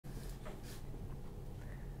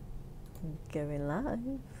Going live.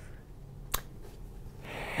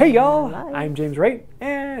 Hey y'all, I'm James Wright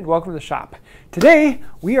and welcome to the shop. Today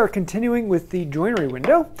we are continuing with the joinery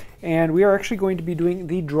window and we are actually going to be doing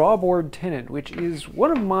the Drawbore Tenon, which is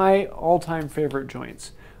one of my all-time favorite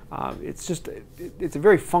joints. It's a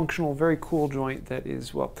very functional, very cool joint that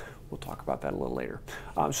is, well, we'll talk about that a little later.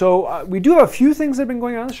 We do have a few things that have been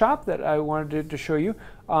going on in the shop that I wanted to show you.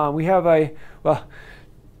 We have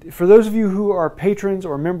for those of you who are patrons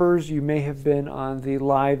or members, you may have been on the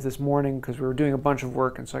live this morning because we were doing a bunch of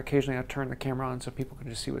work, and so occasionally I turn the camera on so people can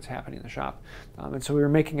just see what's happening in the shop. And so we were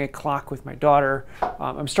making a clock with my daughter.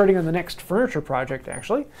 I'm starting on the next furniture project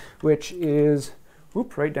actually, which is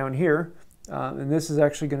right down here. And this is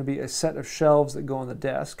actually going to be a set of shelves that go on the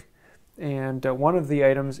desk. And one of the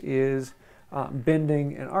items is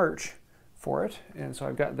bending an arch for it, and so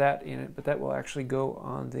I've got that in it, but that will actually go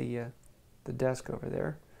on the desk over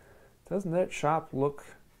there. Doesn't that shop look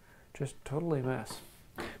just totally a mess?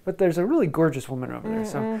 But there's a really gorgeous woman over there.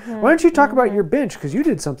 So why don't you talk about your bench, because you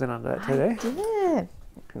did something on that today. I did.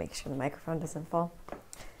 Make sure the microphone doesn't fall.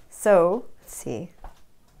 So let's see.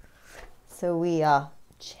 So we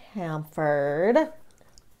chamfered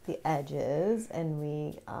the edges, and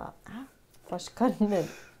we flush cut the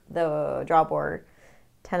drawbore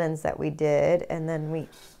tenons that we did, and then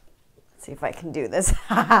let's see if I can do this.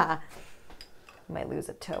 Might lose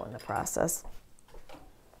a toe in the process.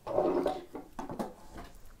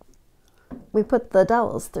 We put the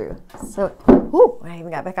dowels through, so I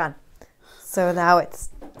even got back on. So now it's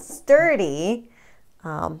sturdy.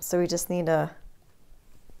 So we just need to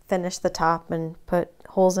finish the top and put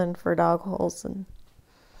holes in for dog holes, and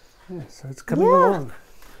yeah, so it's coming along.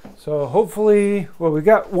 So hopefully, well, we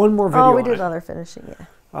got one more video. Oh, we did other finishing,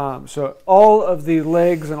 yeah. So all of the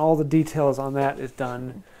legs and all the details on that is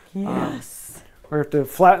done. Yes. We have to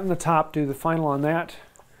flatten the top, do the final on that,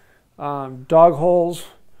 dog holes,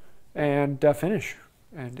 and finish,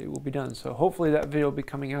 and it will be done. So hopefully that video will be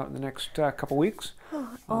coming out in the next couple weeks.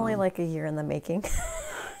 Only like a year in the making.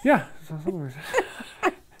 Yeah.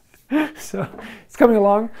 So it's coming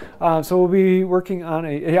along. So we'll be working on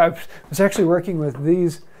I was actually working with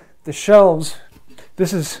the shelves.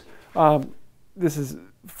 This is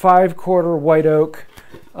 5/4 white oak,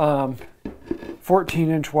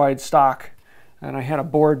 14-inch wide stock. And I had a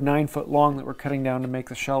board 9 foot long that we're cutting down to make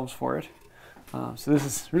the shelves for it. So this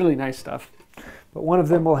is really nice stuff. But one of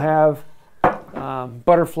them will have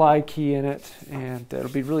butterfly key in it, and it'll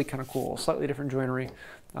be really kind of cool. Slightly different joinery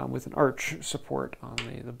with an arch support on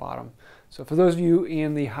the bottom. So for those of you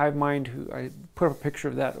in the Hive Mind, I put up a picture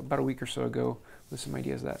of that about a week or so ago with some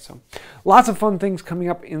ideas of that. So lots of fun things coming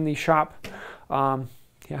up in the shop.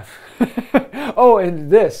 Yeah. Oh, and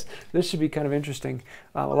this should be kind of interesting.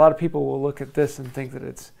 A lot of people will look at this and think that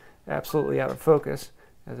it's absolutely out of focus,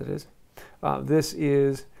 as it is. This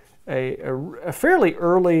is a fairly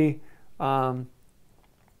early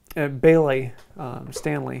Bailey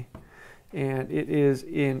Stanley, and it is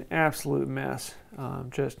in absolute mess.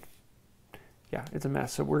 It's a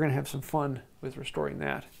mess. So we're going to have some fun with restoring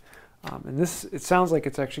that. And it sounds like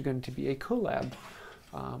it's actually going to be a collab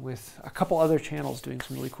with a couple other channels doing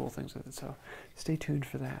some really cool things with it, so stay tuned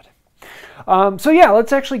for that.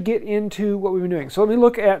 Let's actually get into what we've been doing. So let me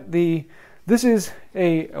look at this is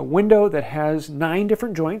a window that has 9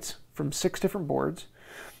 different joints from 6 different boards,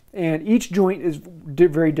 and each joint is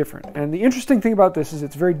very different. And the interesting thing about this is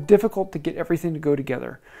it's very difficult to get everything to go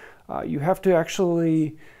together. You have to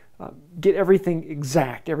actually get everything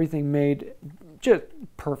exact, everything made just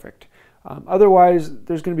perfect. Otherwise,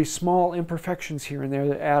 there's going to be small imperfections here and there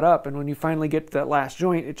that add up, and when you finally get to that last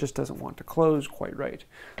joint, it just doesn't want to close quite right.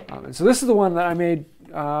 And so this is the one that I made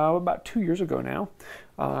about 2 years ago now,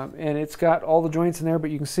 and it's got all the joints in there,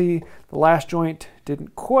 but you can see the last joint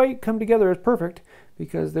didn't quite come together as perfect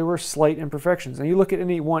because there were slight imperfections. And you look at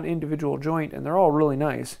any one individual joint, and they're all really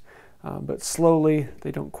nice, but slowly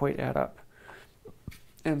they don't quite add up.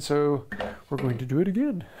 And so we're going to do it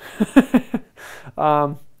again.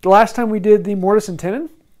 The last time we did the mortise and tenon,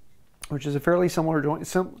 which is a fairly similar joint,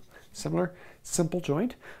 simple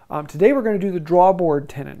joint. Today we're going to do the drawbore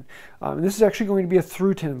tenon. And this is actually going to be a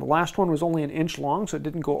through tenon. The last one was only 1 inch long, so it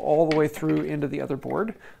didn't go all the way through into the other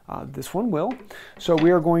board. This one will. So we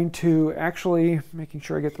are going to actually, making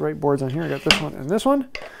sure I get the right boards on here, I got this one and this one.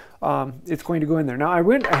 It's going to go in there. Now I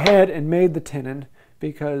went ahead and made the tenon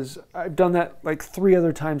because I've done that like 3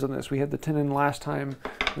 other times on this. We had the tenon last time,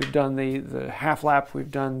 we've done the half lap, we've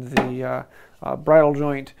done the bridle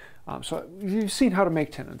joint. So you've seen how to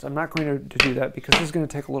make tenons. I'm not going to do that because this is going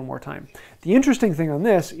to take a little more time. The interesting thing on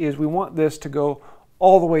this is we want this to go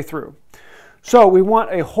all the way through. So we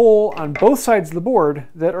want a hole on both sides of the board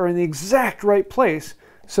that are in the exact right place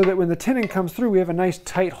so that when the tenon comes through, we have a nice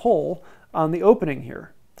tight hole on the opening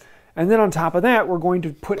here. And then on top of that, we're going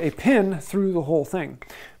to put a pin through the whole thing.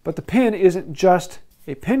 But the pin isn't just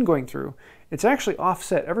a pin going through. It's actually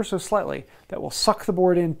offset ever so slightly that will suck the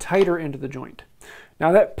board in tighter into the joint.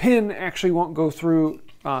 Now that pin actually won't go through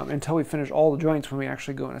until we finish all the joints when we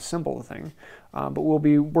actually go and assemble the thing. But we'll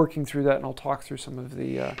be working through that, and I'll talk through some of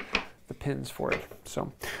the pins for it.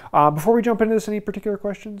 So before we jump into this, any particular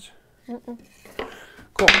questions?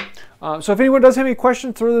 Cool. So if anyone does have any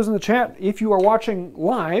questions, throw those in the chat. If you are watching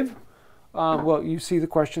live, well, you see the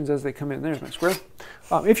questions as they come in. There's my square.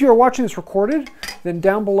 If you are watching this recorded, then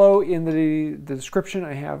down below in the description,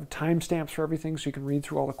 I have timestamps for everything, so you can read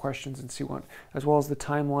through all the questions and see what, as well as the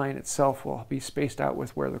timeline itself will be spaced out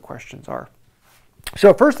with where the questions are.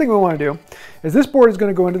 So first thing we want to do is this board is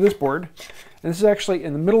going to go into this board, and this is actually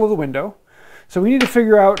in the middle of the window. So we need to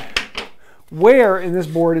figure out where in this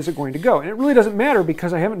board is it going to go. And it really doesn't matter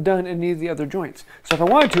because I haven't done any of the other joints. So if I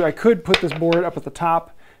wanted to, I could put this board up at the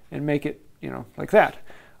top and make it, you know, like that.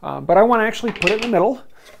 But I want to actually put it in the middle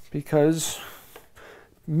because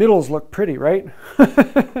middles look pretty, right?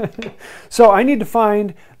 So I need to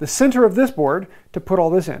find the center of this board to put all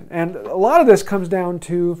this in. And a lot of this comes down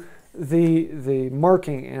to the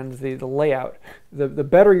marking and the layout. The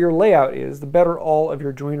better your layout is, the better all of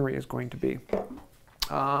your joinery is going to be.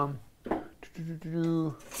 Let's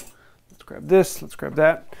grab this, let's grab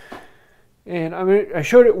that. And I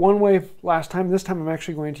showed it one way last time. This time I'm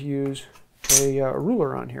actually going to use a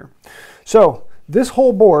ruler on here. So this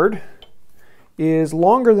whole board is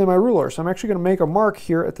longer than my ruler. So I'm actually going to make a mark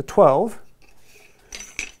here at the 12.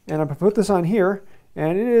 And I'm going to put this on here,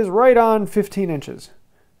 and it is right on 15 inches,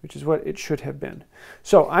 which is what it should have been.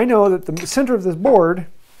 So I know that the center of this board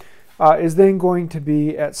is then going to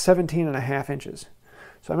be at 17.5 inches.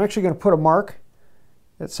 So I'm actually going to put a mark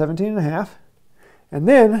at 17.5. And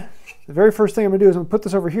then the very first thing I'm going to do is I'm going to put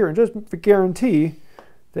this over here and just guarantee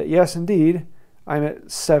that, yes, indeed, I'm at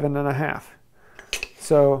 7.5.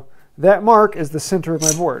 So that mark is the center of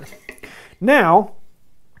my board. Now,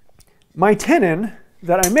 my tenon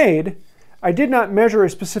that I made, I did not measure a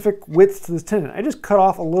specific width to this tenon. I just cut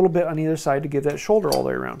off a little bit on either side to give that shoulder all the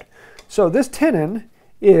way around. So this tenon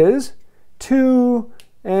is 2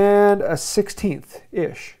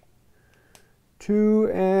 1/16-ish. 2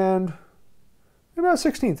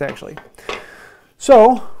 1/16 actually.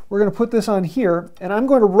 So we're going to put this on here, and I'm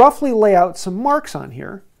going to roughly lay out some marks on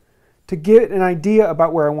here to get an idea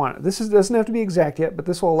about where I want it. This doesn't have to be exact yet, but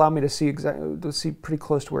this will allow me to see pretty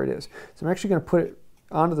close to where it is. So I'm actually going to put it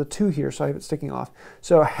onto the 2 here so I have it sticking off.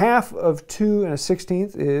 So half of 2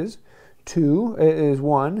 1/16 is 2, is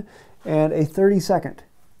 1, and a 32nd.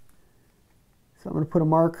 So I'm going to put a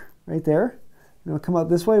mark right there. I'm going to come out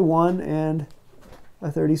this way, 1 and a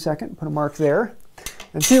 32nd, put a mark there.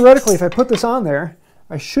 And theoretically, if I put this on there,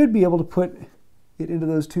 I should be able to put it into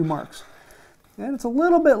those 2 marks. And it's a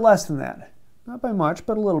little bit less than that. Not by much,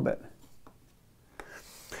 but a little bit.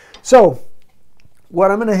 So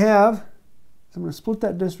what I'm going to have is I'm going to split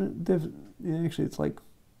that actually it's like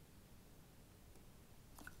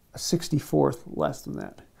a 64th less than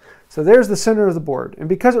that. So there's the center of the board. And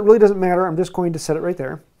because it really doesn't matter, I'm just going to set it right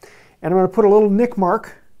there. And I'm going to put a little nick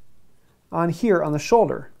mark on here on the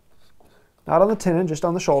shoulder. Not on the tenon, just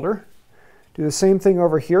on the shoulder. Do the same thing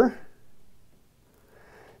over here,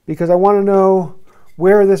 because I want to know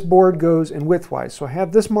where this board goes in width-wise. So I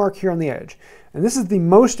have this mark here on the edge. And this is the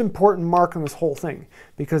most important mark on this whole thing,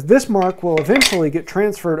 because this mark will eventually get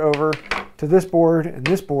transferred over to this board and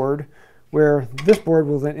this board, where this board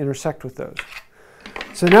will then intersect with those.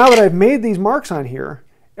 So now that I've made these marks on here,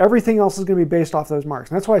 everything else is going to be based off those marks.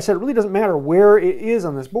 And that's why I said it really doesn't matter where it is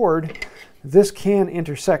on this board. This can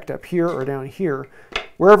intersect up here or down here.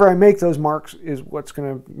 Wherever I make those marks is what's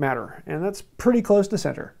going to matter. And that's pretty close to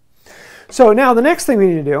center. So now the next thing we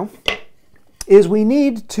need to do is we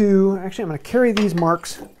need to, actually I'm going to carry these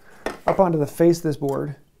marks up onto the face of this board.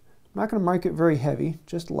 I'm not going to mark it very heavy,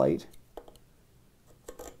 just light.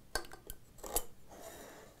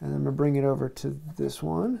 And then I'm going to bring it over to this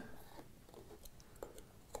one.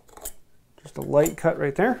 Just a light cut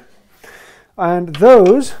right there. And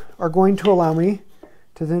those are going to allow me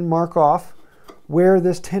to then mark off where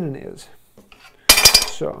this tenon is.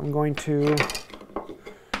 So I'm going to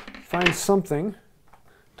find something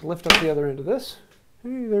to lift up the other end of this.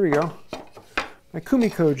 Hey, there we go. My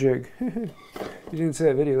Kumiko jig. You didn't see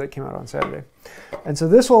that video, that came out on Saturday. And so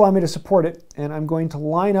this will allow me to support it, and I'm going to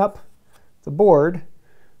line up the board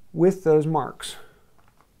with those marks.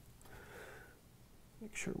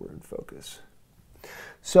 Make sure we're in focus.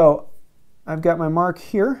 So I've got my mark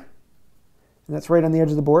here, and that's right on the edge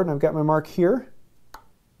of the board, and I've got my mark here,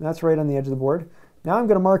 and that's right on the edge of the board. Now I'm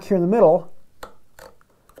going to mark here in the middle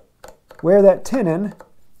where that tenon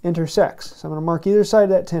intersects. So I'm going to mark either side of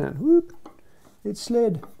that tenon. Whoop, it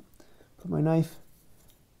slid. Put my knife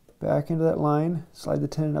back into that line, slide the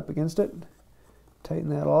tenon up against it, tighten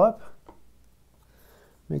that all up,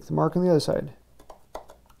 make the mark on the other side.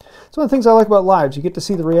 It's one of the things I like about lives. You get to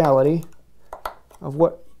see the reality of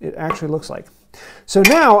what it actually looks like. So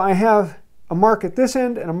now I have a mark at this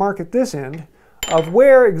end and a mark at this end of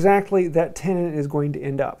where exactly that tenon is going to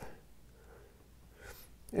end up.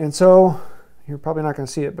 And so you're probably not going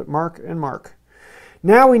to see it, but mark and mark.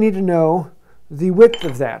 Now we need to know the width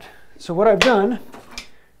of that. So what I've done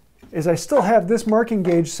is I still have this marking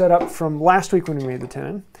gauge set up from last week when we made the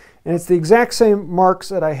tenon, and it's the exact same marks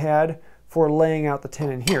that I had for laying out the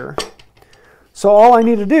tenon here. So all I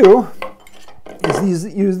need to do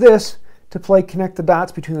is use this to connect the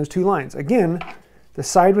dots between those two lines. Again, the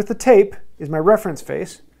side with the tape is my reference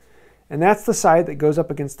face, and that's the side that goes up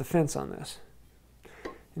against the fence on this.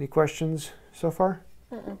 Any questions so far?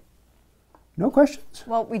 Mm-mm. No questions?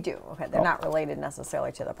 Well, we do. Okay, they're not related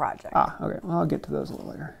necessarily to the project. Ah, okay. Well, I'll get to those a little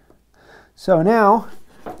later. So now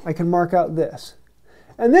I can mark out this.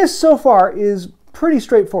 And this so far is pretty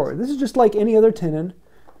straightforward. This is just like any other tenon,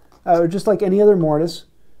 or just like any other mortise.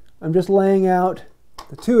 I'm just laying out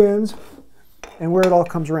the two ends and where it all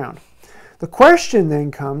comes around. The question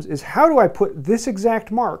then comes is, how do I put this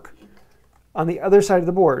exact mark on the other side of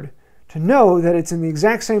the board to know that it's in the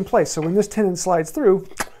exact same place? So when this tenon slides through,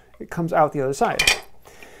 it comes out the other side.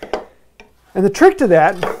 And the trick to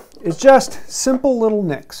that is just simple little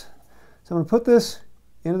nicks. So I'm going to put this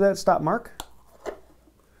into that stop mark,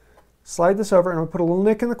 slide this over, and I'm going to put a little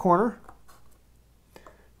nick in the corner.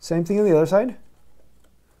 Same thing on the other side.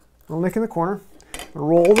 Little nick in the corner.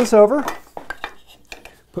 Roll this over,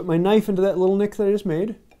 put my knife into that little nick that I just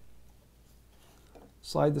made,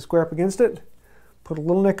 slide the square up against it, put a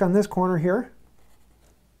little nick on this corner here,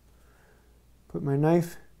 put my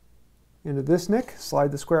knife into this nick,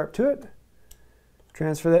 slide the square up to it,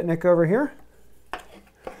 transfer that nick over here,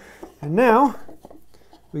 and now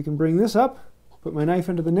we can bring this up, put my knife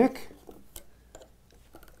into the nick,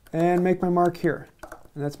 and make my mark here.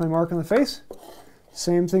 And that's my mark on the face.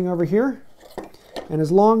 Same thing over here. And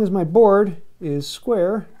as long as my board is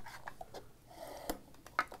square,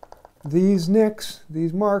 these nicks,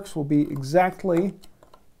 these marks, will be exactly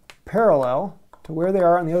parallel to where they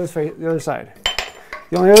are on the other side.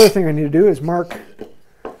 The only other thing I need to do is mark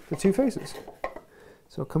the two faces.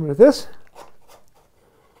 So come into this,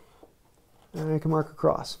 and I can mark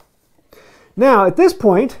across. Now, at this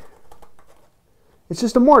point, it's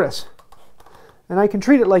just a mortise, and I can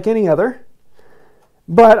treat it like any other.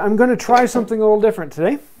 But I'm going to try something a little different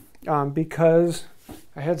today because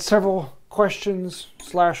I had several questions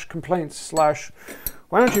 / complaints /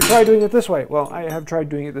 why don't you try doing it this way? Well, I have tried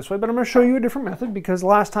doing it this way, but I'm going to show you a different method because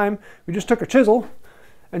last time we just took a chisel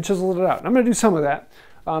and chiseled it out. And I'm going to do some of that,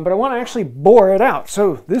 but I want to actually bore it out.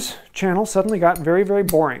 So this channel suddenly got very, very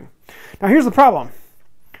boring. Now here's the problem.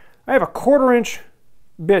 I have a 1/4 inch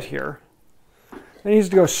bit here that needs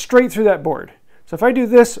to go straight through that board. So if I do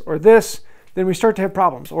this or this, then we start to have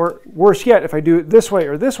problems. Or worse yet, if I do it this way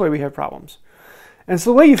or this way, we have problems. And so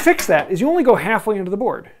the way you fix that is you only go halfway into the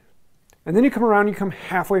board. And then you come around, you come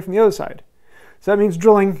halfway from the other side. So that means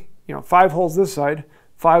drilling, 5 holes this side,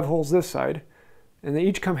 5 holes this side, and they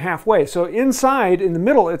each come halfway. So inside, in the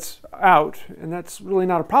middle, it's out, and that's really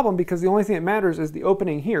not a problem because the only thing that matters is the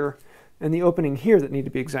opening here and the opening here that need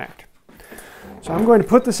to be exact. So I'm going to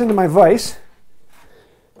put this into my vise,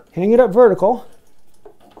 hang it up vertical.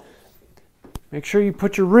 Make sure you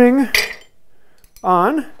put your ring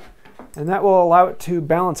on, and that will allow it to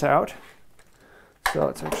balance out. So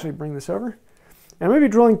let's actually bring this over. And I'm going to be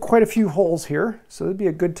drilling quite a few holes here, so it'd be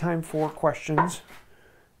a good time for questions.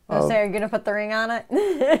 So are you going to put the ring on it?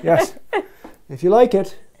 Yes, if you like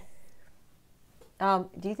it. Do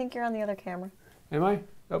you think you're on the other camera? Am I?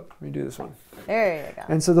 Oh, let me do this one. There you go.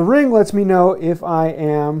 And so the ring lets me know if I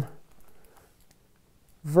am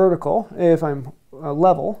vertical, if I'm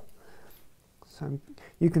level. So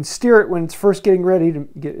you can steer it when it's first getting ready to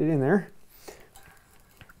get it in there.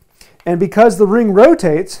 And because the ring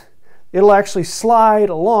rotates, it'll actually slide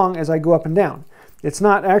along as I go up and down. It's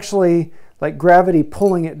not actually like gravity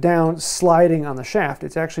pulling it down, sliding on the shaft.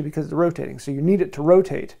 It's actually because it's rotating. So you need it to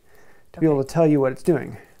rotate to be able to tell you what it's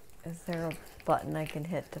doing. Is there a button I can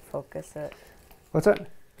hit to focus it? What's that?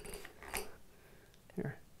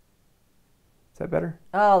 Here. Is that better?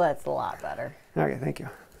 Oh, that's a lot better. Okay, thank you.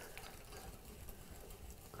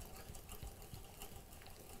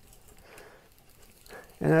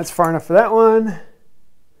 And that's far enough for that one.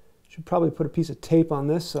 Should probably put a piece of tape on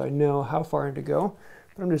this so I know how far in to go.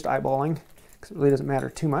 But I'm just eyeballing because it really doesn't matter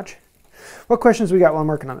too much. What questions we got while I'm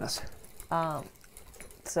working on this?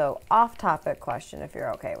 So off-topic question, if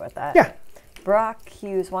you're okay with that. Yeah. Brock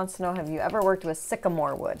Hughes wants to know, have you ever worked with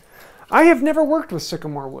sycamore wood? I have never worked with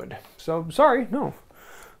sycamore wood, so sorry, no.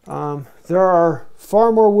 There are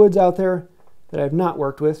far more woods out there that I've not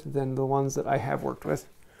worked with than the ones that I have worked with.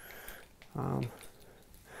 I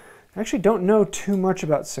actually don't know too much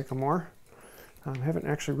about sycamore. I haven't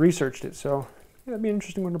actually researched it, so yeah, that'd be an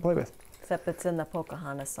interesting one to play with. Except it's in the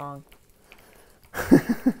Pocahontas song.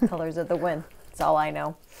 Colors of the Wind. That's all I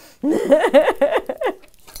know.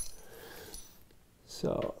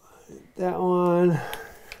 So, that one.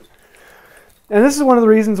 And this is one of the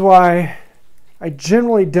reasons why I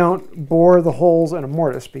generally don't bore the holes in a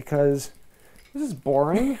mortise, because this is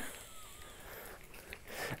boring.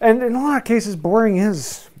 And in a lot of cases, boring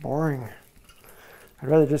is boring. I'd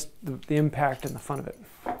rather just the impact and the fun of it.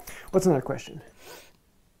 What's another question?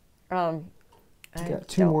 I got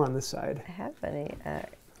two more on this side. I have any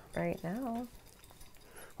right now.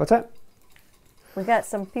 What's that? We got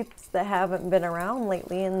some peeps that haven't been around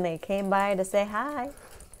lately, and they came by to say hi.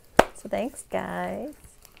 So thanks, guys.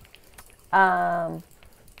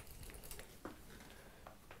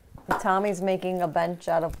 Tommy's making a bench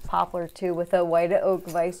out of poplar too with a white oak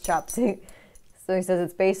vice chopstick. So he says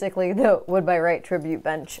it's basically the Wood by Wright tribute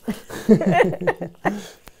bench.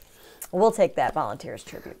 We'll take that volunteers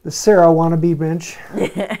tribute. The Sarah wannabe bench.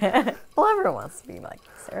 Well, everyone wants to be like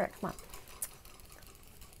Sarah. Come on.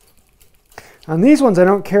 On these ones, I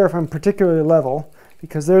don't care if I'm particularly level,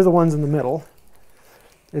 because they're the ones in the middle.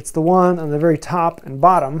 It's the one on the very top and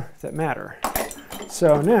bottom that matter.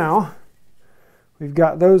 So now we've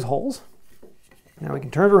got those holes. Now we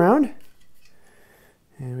can turn it around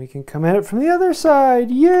and we can come at it from the other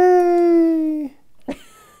side. Yay!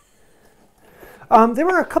 There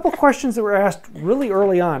were a couple questions that were asked really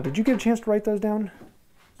early on. Did you get a chance to write those down?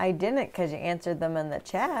 I didn't, because you answered them in the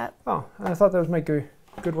chat. Oh, I thought those might be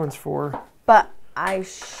good ones for... But I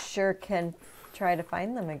sure can try to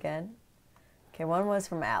find them again. Okay, one was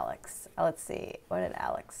from Alex. Let's see. What did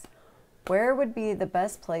Alex? Where would be the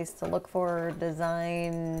best place to look for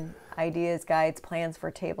design ideas, guides, plans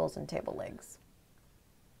for tables and table legs?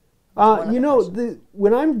 You know,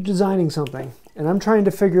 when I'm designing something and I'm trying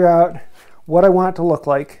to figure out what I want it to look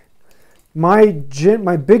like, my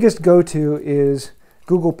biggest go-to is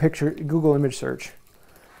Google image search.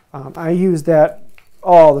 I use that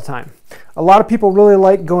all the time. A lot of people really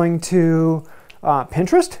like going to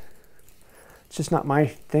Pinterest. It's just not my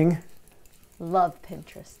thing. Love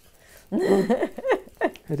Pinterest.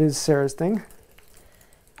 It is Sarah's thing.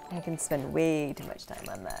 I can spend way too much time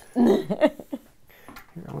on that.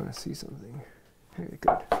 Here, I want to see something. Okay,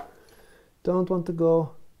 good. Don't want to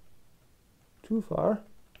go too far,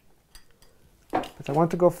 but I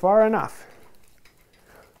want to go far enough.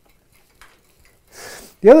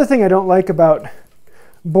 The other thing I don't like about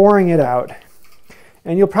boring it out,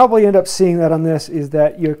 and you'll probably end up seeing that on this, is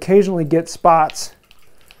that you occasionally get spots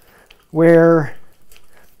where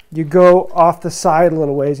you go off the side a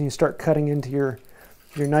little ways and you start cutting into your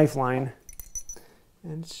knife line.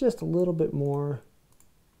 And it's just a little bit more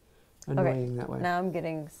annoying that way. Now I'm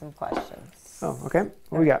getting some questions. Oh, okay.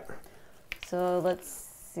 What we got? So let's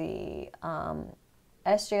see.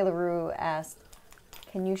 S.J. LaRue asked,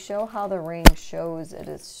 can you show how the ring shows it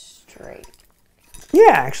is straight?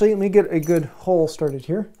 Yeah, actually, let me get a good hole started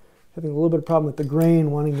here. Having a little bit of problem with the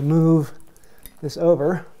grain wanting to move this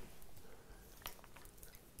over.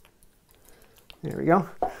 There we go.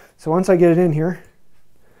 So once I get it in here,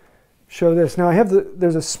 show this. Now I have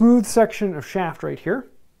there's a smooth section of shaft right here.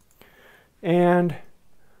 And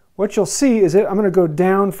what you'll see is I'm going to go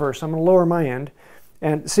down first. I'm going to lower my end.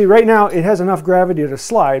 And see, right now it has enough gravity to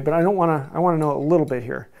slide, but I want to know a little bit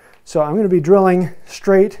here. So I'm going to be drilling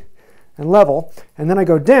straight and level, and then I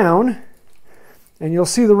go down, and you'll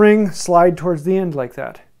see the ring slide towards the end like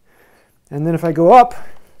that. And then if I go up,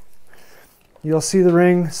 you'll see the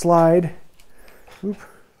ring slide. Oop.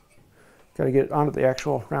 Got to get it onto the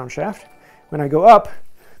actual round shaft. When I go up,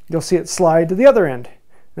 you'll see it slide to the other end.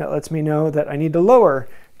 That lets me know that I need to lower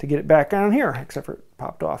to get it back down here, except for it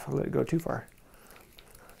popped off. I let it go too far.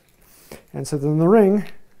 And so then the ring,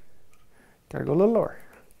 got to go a little lower.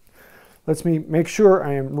 Lets me make sure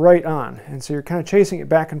I am right on. And so you're kind of chasing it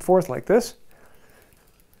back and forth like this.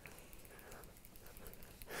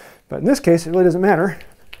 But in this case, it really doesn't matter,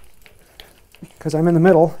 because I'm in the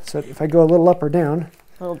middle, so if I go a little up or down,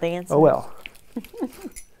 A little dance. oh well.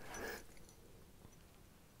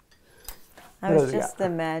 I was just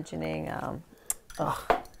imagining Ugh,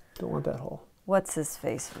 don't want that hole. What's his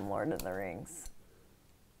face from Lord of the Rings?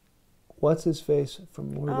 What's his face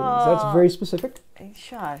from Lord of the Rings? That's very specific. Hey,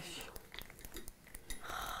 shush.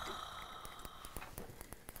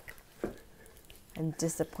 I'm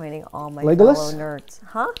disappointing all my Legolas? fellow nerds.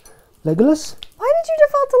 Huh? Legolas? Why did you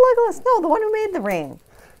default to Legolas? No, the one who made the ring.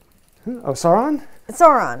 Oh, Sauron?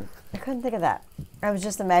 Sauron. I couldn't think of that. I was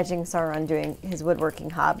just imagining Sauron doing his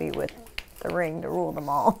woodworking hobby with the ring to rule them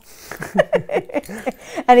all.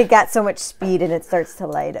 And he got so much speed and it starts to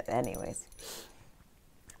light up. Anyways.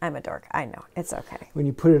 I'm a dork. I know. It's okay. When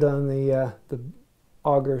you put it on the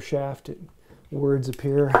auger shaft, words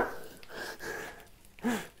appear.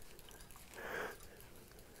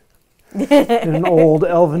 In an old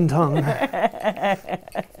elven tongue.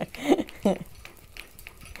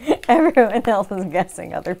 Everyone else is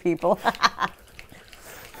guessing other people.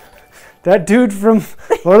 That dude from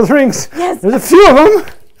Lord of the Rings. Yes. There's a few of them.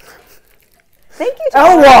 Thank you to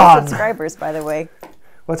all our subscribers, by the way.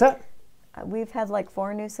 What's that? We've had like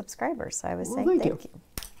 4 new subscribers, so I was saying thank thank you.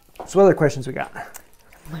 So what other questions we got?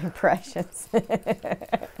 My precious.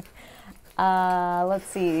 Let's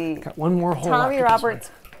see. Got one more hole. Tommy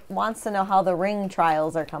Roberts wants to know how the ring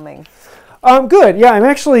trials are coming. Good. Yeah, I'm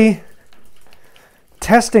actually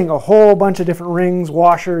testing a whole bunch of different rings,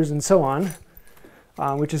 washers, and so on,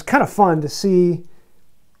 which is kind of fun to see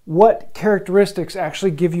what characteristics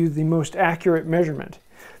actually give you the most accurate measurement.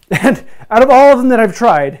 And out of all of them that I've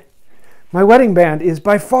tried, my wedding band is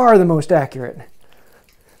by far the most accurate.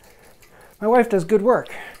 My wife does good work.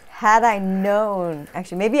 Had I known,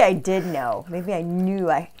 actually, maybe I did know. Maybe I knew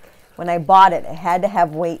when I bought it, it had to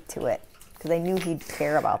have weight to it because I knew he'd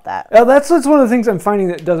care about that. That's one of the things I'm finding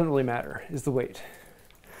that doesn't really matter is the weight.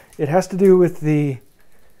 It has to do with the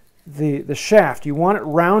shaft. You want it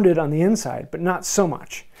rounded on the inside, but not so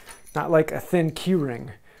much. Not like a thin key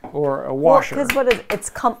ring or a washer. Well,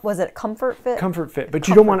 because was it comfort fit? Comfort fit, but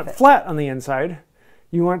you don't want it flat on the inside.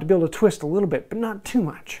 You want it to be able to twist a little bit, but not too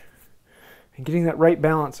much. And getting that right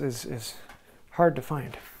balance is hard to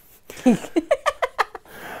find.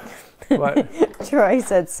 But Troy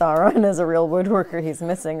said Sauron is a real woodworker. He's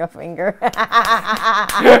missing a finger.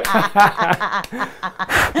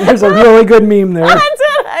 There's a really good meme there. That's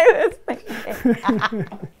what I was thinking.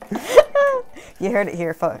 You heard it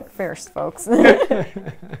here first, folks.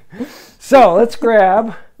 So let's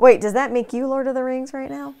grab. Wait, does that make you Lord of the Rings right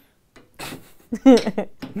now?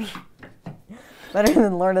 Better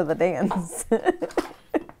than Lord of the Dance.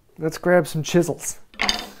 Let's grab some chisels.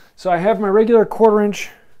 So I have my regular 1/4 inch.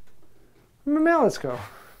 Where'd my mallets go?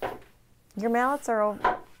 Your mallets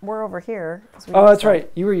were over here. Oh, that's right.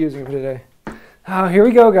 You were using them today. Oh, here we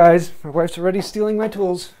go, guys. My wife's already stealing my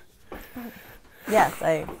tools. Yes,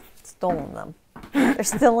 I stolen them. They're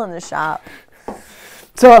still in the shop.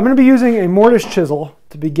 So I'm going to be using a mortise chisel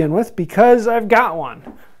to begin with because I've got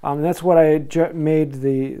one. That's what I made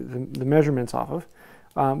the measurements off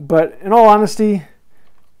of. But in all honesty,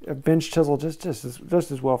 a bench chisel just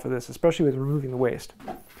as well for this, especially with removing the waste.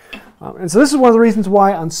 And so this is one of the reasons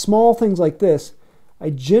why on small things like this, I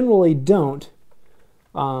generally don't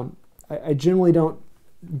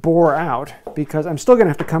bore out because I'm still going to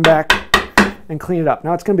have to come back and clean it up.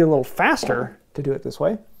 Now it's going to be a little faster to do it this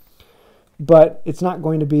way, but it's not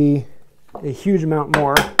going to be a huge amount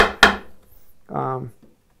more. Not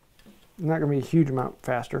going to be a huge amount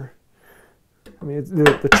faster. I mean,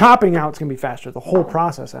 the chopping out is going to be faster. The whole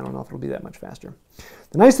process, I don't know if it'll be that much faster.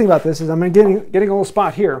 The nice thing about this is I'm getting a little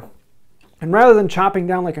spot here. And rather than chopping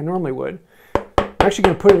down like I normally would, I'm actually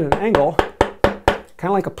going to put it at an angle, kind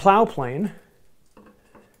of like a plow plane,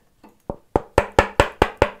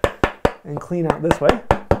 and clean out this way.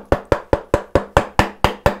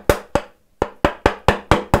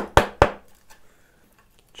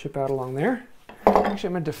 Chip out along there. Actually,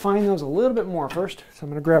 I'm going to define those a little bit more first. So I'm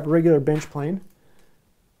going to grab a regular bench plane.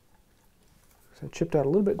 So I chipped out a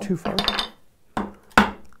little bit too far.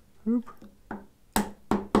 Oop.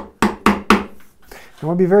 I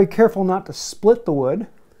want to be very careful not to split the wood.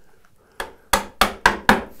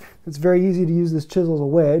 It's very easy to use this chisel as a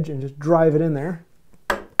wedge and just drive it in there.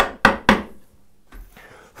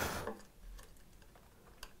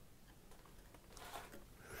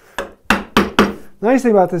 The nice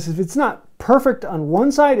thing about this is if it's not perfect on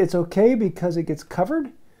one side, it's okay because it gets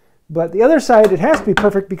covered. But the other side, it has to be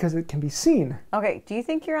perfect because it can be seen. Okay, do you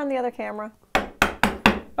think you're on the other camera?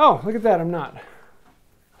 Oh, look at that, I'm not.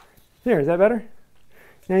 There, is that better?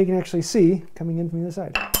 Now you can actually see coming in from the other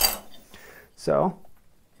side. So,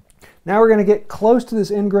 now we're going to get close to this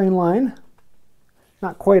end grain line.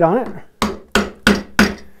 Not quite on it.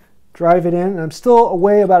 Drive it in. I'm still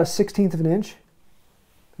away about a 1/16 of an inch.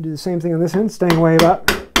 Do the same thing on this end, staying away about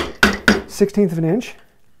 1/16 of an inch.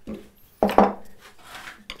 And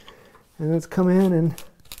let's come in and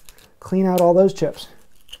clean out all those chips.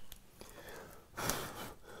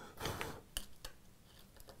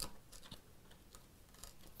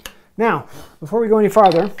 Now, before we go any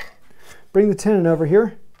farther, bring the tenon over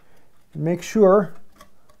here and make sure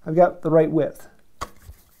I've got the right width.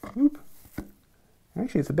 Oop.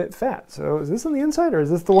 Actually, it's a bit fat. So is this on the inside or is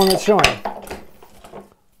this the one that's showing?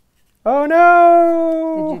 Oh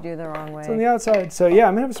no! Did you do the wrong way? It's on the outside. So yeah,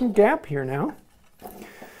 I'm gonna have some gap here now.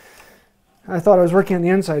 I thought I was working on the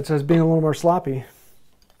inside, so I was being a little more sloppy.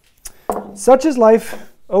 Such is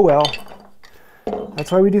life. Oh well.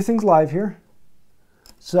 That's why we do things live here.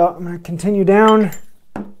 So I'm going to continue down,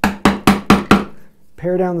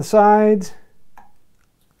 pare down the sides.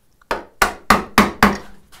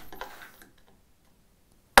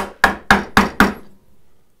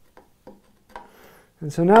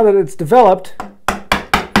 And so now that it's developed,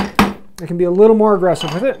 I can be a little more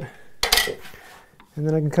aggressive with it. And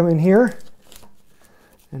then I can come in here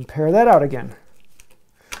and pare that out again.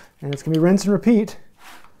 And it's going to be rinse and repeat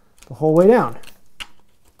the whole way down.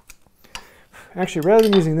 Actually, rather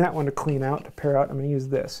than using that one to clean out, to pare out, I'm going to use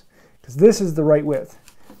this, because this is the right width.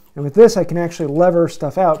 And with this, I can actually lever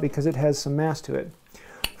stuff out because it has some mass to it.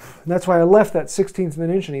 And that's why I left that 1/16 of an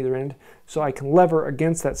inch on either end, so I can lever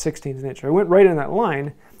against that 1/16 of an inch. I went right in that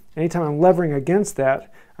line. Anytime I'm levering against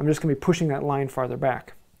that, I'm just going to be pushing that line farther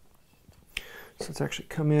back. So let's actually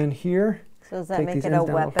come in here. So does that make it a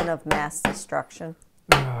weapon of mass destruction?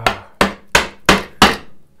 I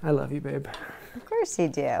love you, babe. Of course you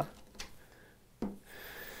do.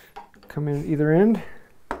 Come in at either end.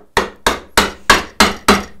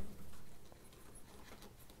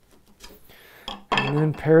 And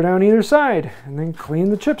then pare down either side, and then clean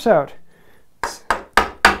the chips out.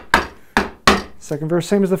 Second verse,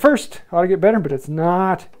 same as the first. Ought to get better, but it's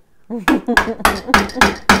not.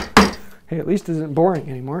 Hey, at least it isn't boring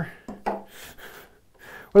anymore.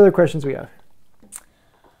 What other questions we have?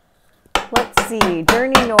 Let's see.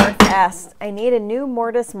 Journey North asked, I need a new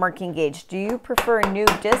mortise marking gauge. Do you prefer new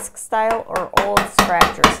disc style or old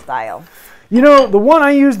scratcher style? You know, the one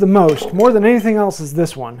I use the most, more than anything else, is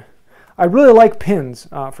this one. I really like pins.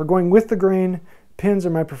 For going with the grain, pins are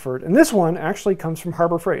my preferred. And this one actually comes from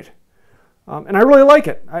Harbor Freight. And I really like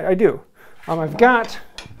it. I do. I've got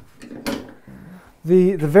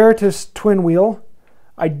the Veritas twin wheel.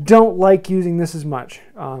 I don't like using this as much.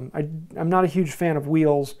 I'm not a huge fan of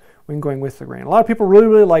wheels when going with the grain. A lot of people really,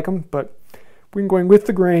 really like them, but when going with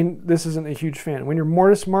the grain, this isn't a huge fan. When you're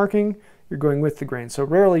mortise marking, you're going with the grain. So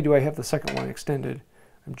rarely do I have the second one extended.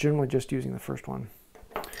 I'm generally just using the first one.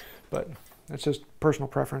 But that's just personal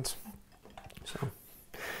preference. So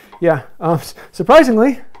yeah,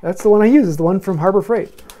 surprisingly, that's the one I use, is the one from Harbor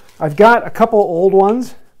Freight. I've got a couple old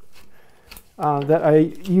ones that I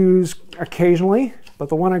use occasionally, but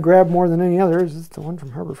the one I grab more than any others is the one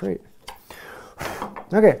from Harbor Freight.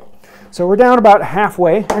 Okay, so we're down about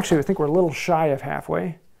halfway. Actually, I think we're a little shy of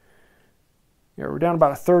halfway. Yeah, we're down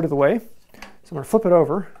about a third of the way. So I'm going to flip it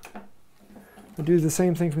over and do the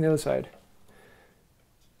same thing from the other side.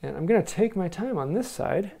 And I'm going to take my time on this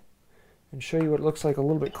side and show you what it looks like a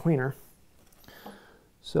little bit cleaner.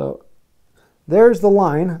 So there's the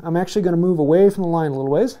line. I'm actually going to move away from the line a little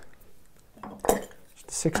ways. Just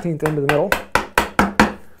the 16th end of the middle.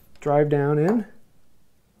 Drive down in.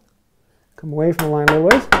 Come away from the line a little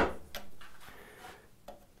ways.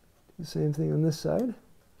 The same thing on this side.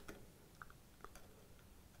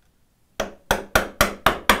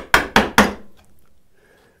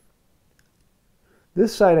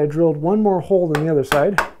 This side I drilled one more hole than the other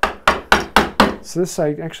side. So this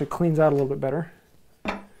side actually cleans out a little bit better.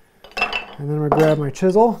 And then I'm going to grab my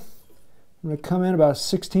chisel. I'm going to come in about a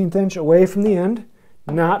 1/16 inch away from the end,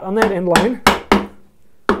 not on that end line.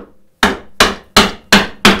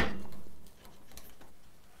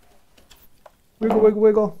 Wiggle, wiggle,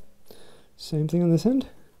 wiggle. Same thing on this end.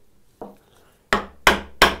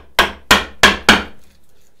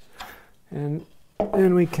 And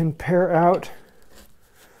then we can pare out.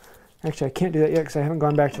 Actually, I can't do that yet because I haven't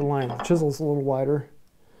gone back to the line. The chisel's a little wider.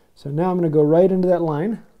 So now I'm going to go right into that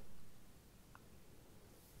line.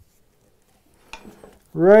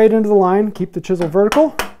 Right into the line. Keep the chisel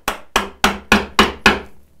vertical.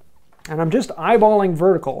 And I'm just eyeballing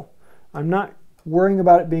vertical. I'm not worrying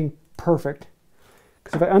about it being perfect.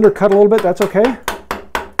 Because if I undercut a little bit, that's okay.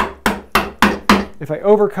 If I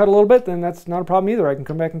overcut a little bit, then that's not a problem either. I can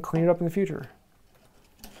come back and clean it up in the future.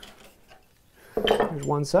 There's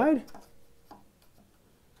one side.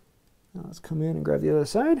 Now let's come in and grab the other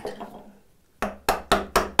side.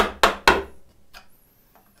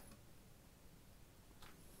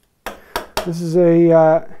 This is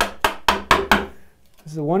a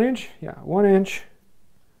 1 inch, yeah, 1 inch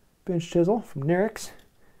bench chisel from Nerix.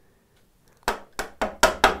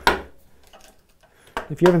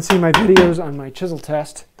 If you haven't seen my videos on my chisel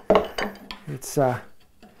test, it's the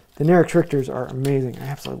Nerix Richters are amazing. I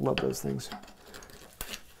absolutely love those things.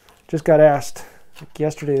 Just got asked like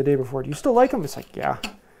yesterday, the day before, do you still like them? It's like, yeah,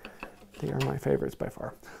 they are my favorites by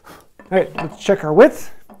far. All right, let's check our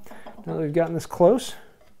width. Now that we've gotten this close.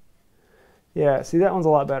 Yeah, see, that one's a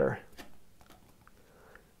lot better.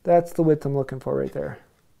 That's the width I'm looking for right there.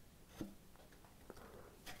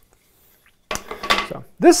 So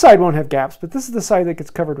this side won't have gaps, but this is the side that gets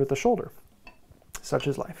covered with the shoulder. Such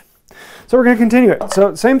is life. So we're going to continue it.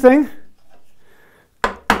 So same thing.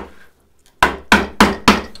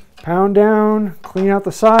 Pound down, clean out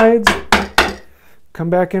the sides, come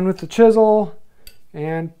back in with the chisel,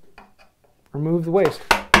 and remove the waste.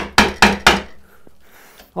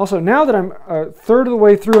 Also, now that I'm a third of the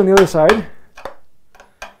way through on the other side,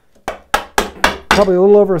 probably a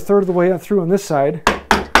little over a third of the way through on this side,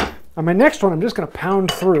 on my next one I'm just going to pound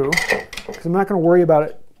through because I'm not going to worry about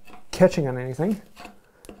it catching on anything.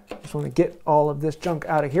 Just want to get all of this junk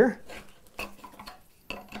out of here.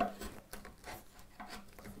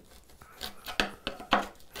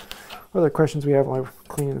 What other questions we have while we're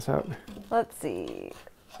cleaning this out? Let's see.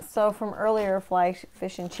 So from earlier,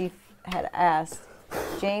 Flyfishinchief had asked,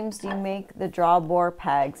 James, do you make the drawbore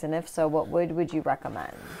pegs? And if so, what wood would you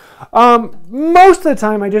recommend? Most of the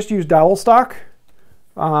time I just use dowel stock.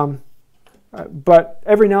 But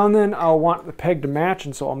every now and then I'll want the peg to match,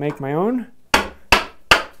 and so I'll make my own.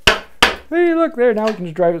 Hey, look there, now we can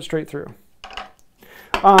just drive it straight through.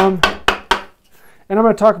 And I'm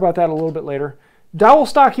going to talk about that a little bit later. Dowel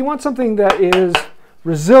stock, you want something that is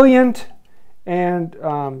resilient and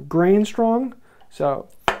grain strong. So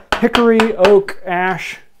hickory, oak,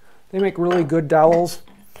 ash, they make really good dowels.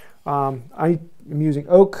 I am using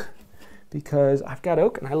oak because I've got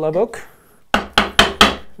oak and I love oak.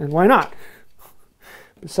 And why not?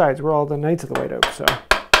 Besides, we're all the Knights of the White Oak, so.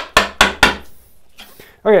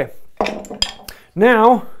 Okay,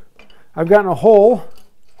 now I've gotten a hole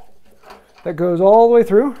that goes all the way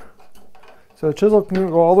through. So the chisel can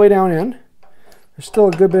go all the way down in. There's still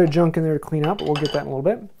a good bit of junk in there to clean out, but we'll get that in a little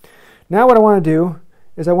bit. Now what I want to do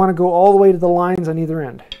is I want to go all the way to the lines on either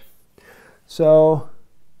end. So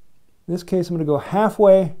in this case I'm going to go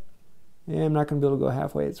halfway. Yeah, I'm not going to be able to go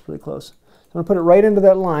halfway, it's pretty close. So I'm going to put it right into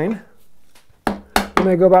that line. I'm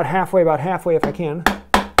going to go about halfway if I can.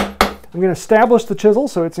 I'm going to establish the chisel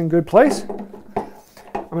so it's in good place.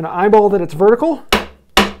 I'm going to eyeball that it's vertical.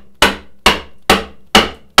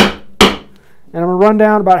 And I'm going to run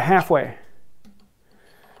down about halfway.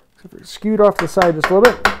 So if we scoot off to the side just a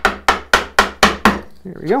little bit.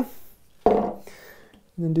 There we go. And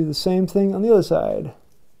then do the same thing on the other side.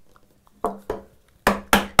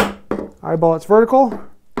 Eyeball it's vertical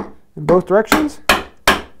in both directions.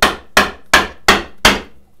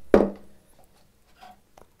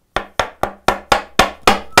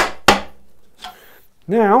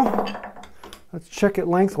 Now, let's check it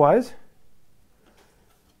lengthwise.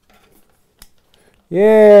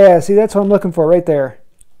 Yeah, see, that's what I'm looking for right there.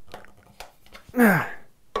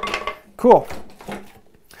 Cool.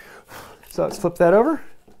 So let's flip that over.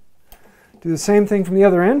 Do the same thing from the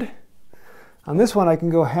other end. On this one, I can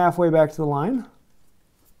go halfway back to the line.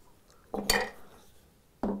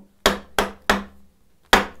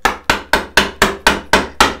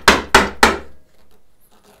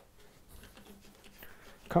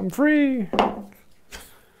 Come free.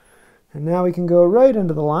 And now we can go right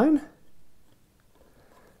into the line.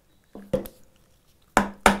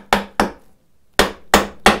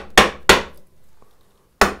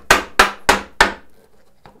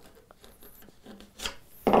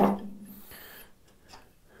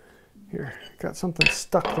 Here, got something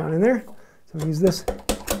stuck down in there. So I'll use this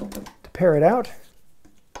to pare it out.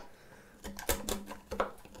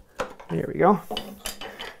 There we go.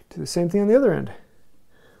 Do the same thing on the other end.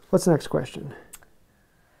 What's the next question?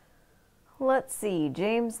 Let's see.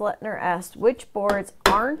 James Letner asked, which boards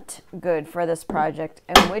aren't good for this project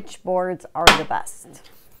and which boards are the best?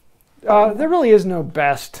 There really is no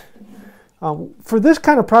best. For this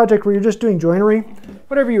kind of project where you're just doing joinery,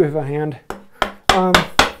 whatever you have on hand.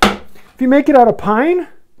 If you make it out of pine,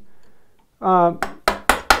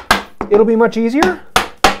 it'll be much easier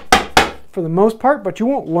for the most part, but you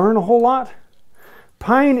won't learn a whole lot.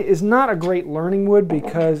 Pine is not a great learning wood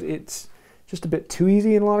because it's just a bit too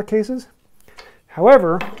easy in a lot of cases.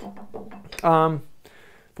 However, the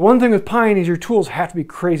one thing with pine is your tools have to be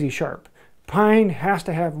crazy sharp. Pine has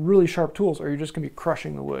to have really sharp tools or you're just going to be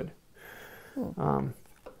crushing the wood.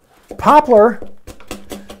 Poplar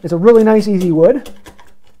is a really nice, easy wood.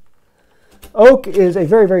 Oak is a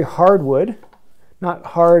very, very hard wood. Not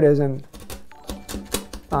hard as in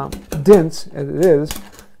dense as it is,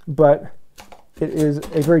 but it is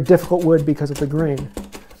a very difficult wood because of the grain.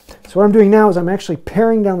 So what I'm doing now is I'm actually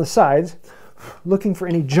paring down the sides, looking for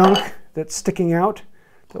any junk that's sticking out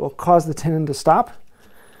that will cause the tenon to stop,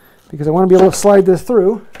 because I want to be able to slide this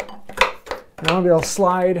through, and I want to be able to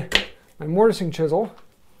slide my mortising chisel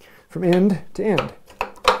from end to end.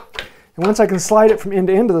 And once I can slide it from end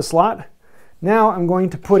to end of the slot, now I'm going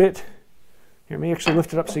to put it, here, let me actually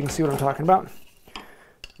lift it up so you can see what I'm talking about.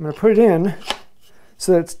 I'm going to put it in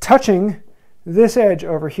so that it's touching this edge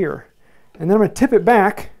over here. And then I'm going to tip it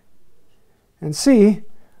back and see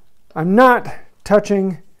I'm not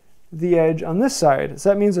touching the edge on this side. So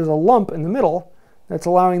that means there's a lump in the middle that's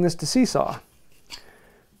allowing this to seesaw.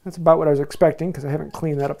 That's about what I was expecting because I haven't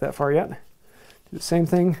cleaned that up that far yet. Do the same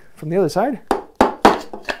thing from the other side.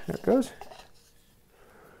 There it goes.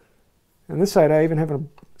 And this side I even have a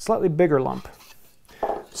slightly bigger lump.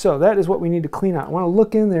 So that is what we need to clean out. I want to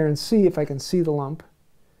look in there and see if I can see the lump.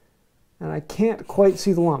 And I can't quite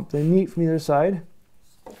see the lump. They meet from either side.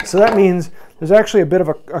 So that means there's actually a bit of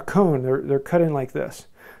a cone. They're cut in like this.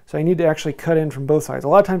 So I need to actually cut in from both sides. A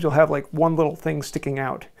lot of times you'll have like one little thing sticking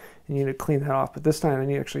out and you need to clean that off. But this time I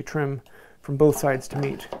need to actually trim from both sides to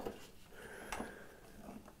meet.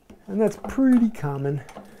 And that's pretty common.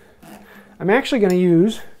 I'm actually going to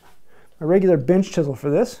use a regular bench chisel for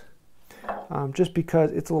this. Just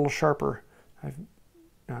because it's a little sharper. I've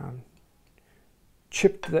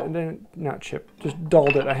chipped that, not chipped, just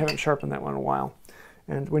dulled it. I haven't sharpened that one in a while.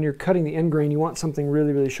 And when you're cutting the end grain, you want something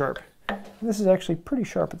really, really sharp. And this is actually pretty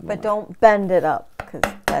sharp at the moment. But don't bend it up, because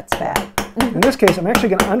that's bad. In this case, I'm actually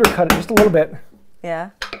going to undercut it just a little bit. Yeah.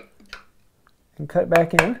 And cut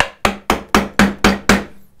back in.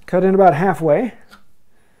 Cut in about halfway.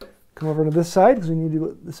 Come over to this side, because we need to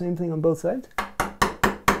do the same thing on both sides.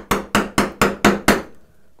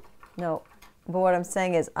 No, but what I'm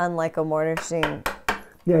saying is, unlike a mortising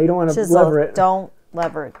yeah, you don't want to chisel, lever it. Don't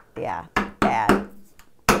lever it. Yeah, bad.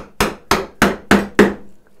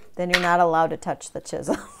 Then you're not allowed to touch the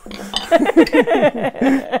chisel.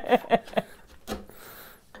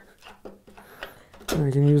 And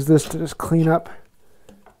I can use this to just clean up,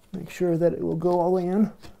 make sure that it will go all the way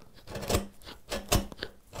in.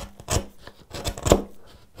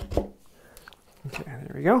 Okay,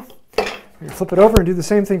 there we go. We're going to flip it over and do the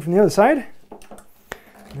same thing from the other side.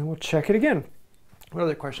 And then we'll check it again. What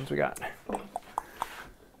other questions we got?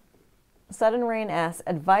 Sudden Rain asks,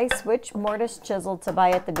 advice which mortise chisel to buy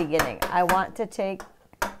at the beginning. I want to take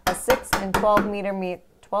a 6 and 12 millimeter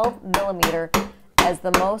as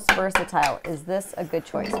the most versatile. Is this a good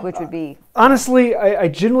choice? Which would be? Honestly, I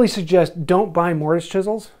generally suggest don't buy mortise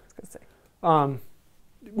chisels. When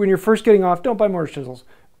you're first getting off, don't buy mortise chisels.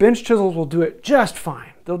 Bench chisels will do it just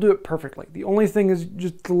fine. They'll do it perfectly. The only thing is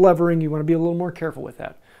just the levering. You want to be a little more careful with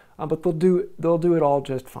that. But they'll do it all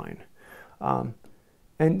just fine.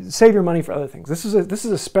 And save your money for other things. This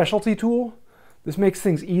is a specialty tool. This makes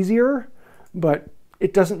things easier, but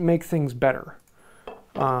it doesn't make things better.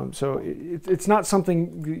 So it's not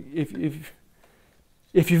something,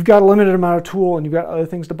 if you've got a limited amount of tool and you've got other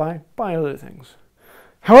things to buy other things.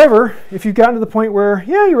 However, if you've gotten to the point where,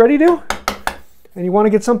 yeah, you're ready to, and you want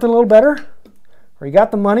to get something a little better, or you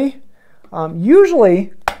got the money,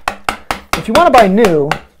 usually, if you want to buy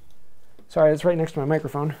new, sorry, it's right next to my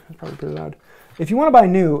microphone. It's probably pretty loud. If you want to buy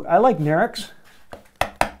new, I like Nerix.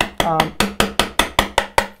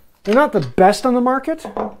 They're not the best on the market.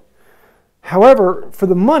 However, for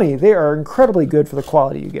the money, they are incredibly good for the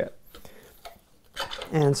quality you get.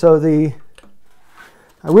 And so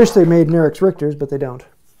I wish they made Nerix Richters, but they don't.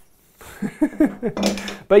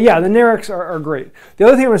 But yeah, the Nerix are great. The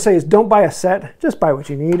other thing I'm going to say is don't buy a set. Just buy what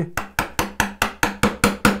you need.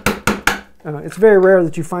 It's very rare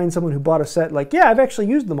that you find someone who bought a set like, yeah, I've actually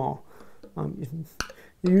used them all.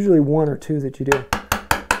 Usually one or two that you do.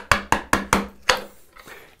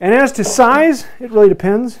 And as to size, it really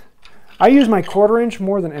depends. I use my 1/4 inch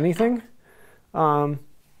more than anything. A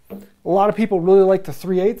lot of people really like the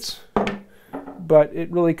 3/8, but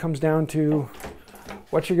it really comes down to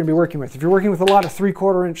what you're going to be working with. If you're working with a lot of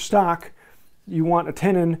 3/4 inch stock, you want a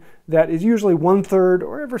tenon that is usually 1/3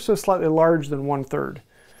 or ever so slightly larger than 1/3.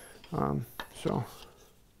 So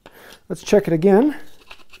let's check it again.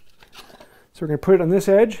 So we're going to put it on this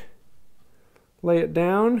edge, lay it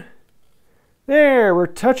down. There, we're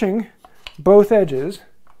touching both edges.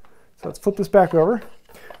 So let's flip this back over.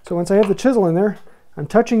 So once I have the chisel in there, I'm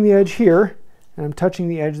touching the edge here, and I'm touching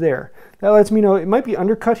the edge there. That lets me know it might be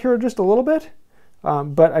undercut here just a little bit,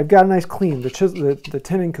 but I've got a nice clean. The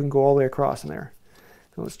tenon can go all the way across in there.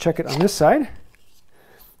 So let's check it on this side.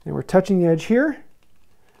 And we're touching the edge here,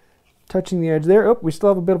 touching the edge there. Oh, we still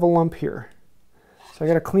have a bit of a lump here. So I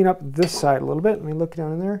got to clean up this side a little bit. Let me look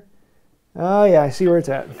down in there. Oh yeah, I see where it's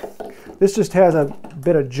at. This just has a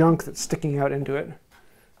bit of junk that's sticking out into it.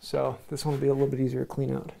 So this one will be a little bit easier to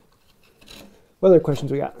clean out. What other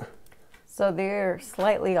questions we got? So they're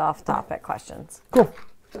slightly off-topic questions. Cool.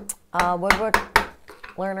 Woodwork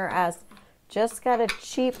Learner asks, just got a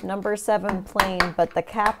cheap number 7 plane, but the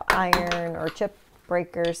cap iron or chip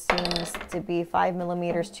breaker seems to be 5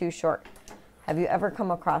 millimeters too short. Have you ever come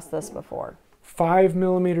across this before? 5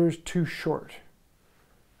 millimeters too short.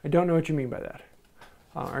 I don't know what you mean by that.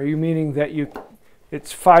 Are you meaning that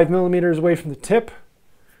it's 5 millimeters away from the tip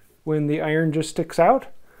when the iron just sticks out?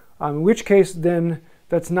 In which case, then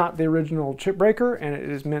that's not the original chip breaker, and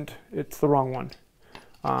it's the wrong one.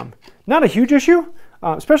 Not a huge issue,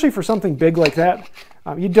 especially for something big like that.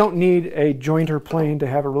 You don't need a jointer plane to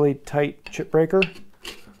have a really tight chip breaker.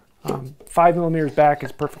 5 millimeters back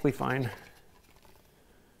is perfectly fine.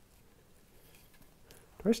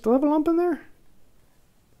 Do I still have a lump in there?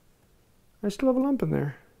 I still have a lump in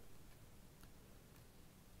there.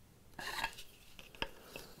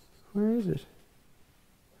 Where is it?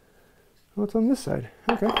 Oh, it's on this side.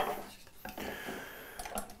 Okay. A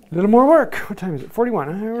little more work. What time is it?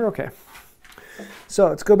 41. We're okay. So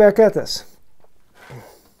let's go back at this.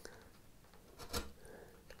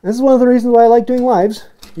 This is one of the reasons why I like doing lives.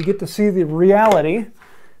 You get to see the reality,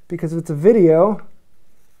 because if it's a video,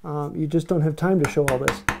 you just don't have time to show all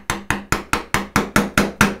this.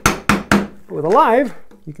 But with a live,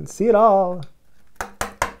 you can see it all.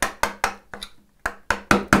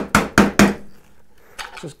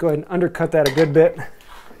 Just go ahead and undercut that a good bit.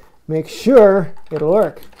 Make sure it'll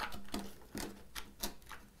work.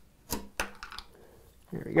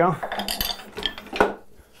 There we go.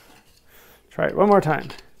 Try it one more time.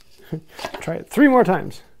 Try it 3 more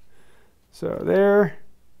times. So there.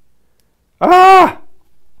 Ah!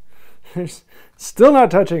 There's still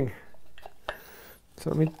not touching.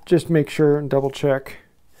 So let me just make sure and double check.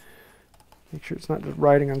 Make sure it's not just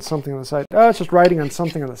riding on something on the side. Oh, it's just riding on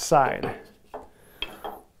something on the side.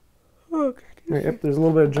 Okay. Yep, there's a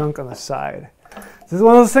little bit of junk on the side. This is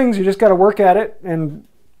one of those things you just got to work at it and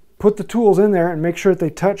put the tools in there and make sure that they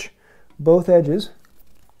touch both edges.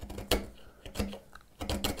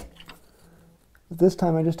 This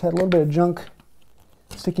time I just had a little bit of junk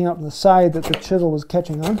sticking out on the side that the chisel was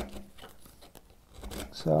catching on.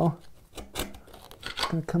 So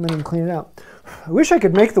I'm going to come in and clean it out. I wish I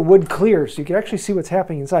could make the wood clear so you could actually see what's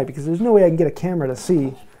happening inside, because there's no way I can get a camera to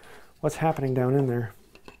see what's happening down in there.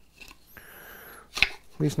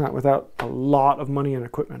 At least not without a lot of money and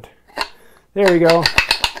equipment. There we go.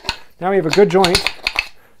 Now we have a good joint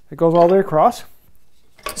that goes all the way across.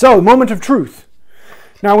 So, the moment of truth.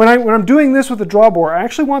 Now when I'm doing this with the drawbore, I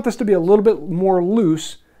actually want this to be a little bit more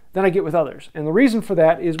loose than I get with others. And the reason for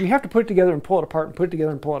that is we have to put it together and pull it apart and put it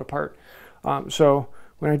together and pull it apart. So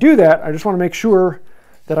when I do that, I just want to make sure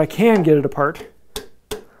that I can get it apart.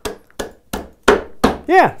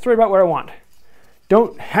 Yeah, that's right about what I want.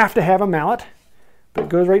 Don't have to have a mallet, but it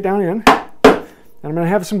goes right down in. And I'm going to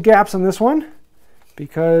have some gaps on this one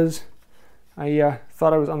because I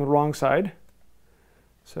thought I was on the wrong side.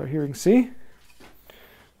 So here you can see.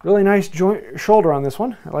 Really nice joint shoulder on this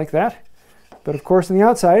one. I like that. But of course on the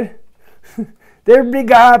outside, there are big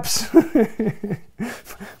gaps.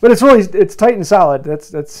 But it's tight and solid.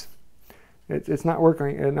 It's not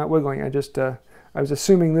working, not wiggling. I was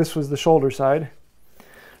assuming this was the shoulder side.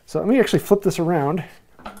 So let me actually flip this around.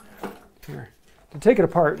 Here. To take it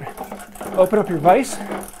apart, open up your vise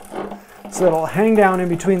so it'll hang down in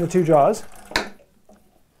between the 2 jaws.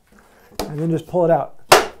 And then just pull it out.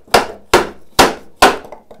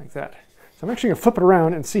 Like that. So I'm actually going to flip it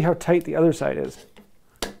around and see how tight the other side is.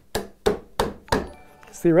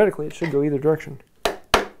 Because theoretically it should go either direction.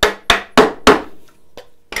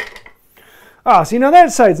 Ah, see, now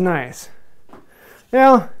that side's nice.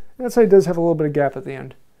 Well, that side does have a little bit of gap at the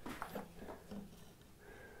end.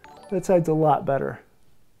 That side's a lot better.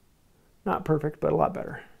 Not perfect, but a lot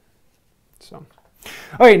better. So,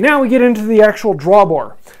 okay, now we get into the actual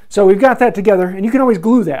drawbore. So we've got that together, and you can always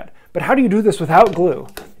glue that. But how do you do this without glue?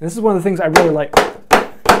 And this is one of the things I really like,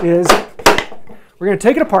 is we're going to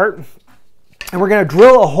take it apart, and we're going to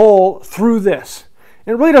drill a hole through this.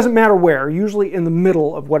 And it really doesn't matter where, usually in the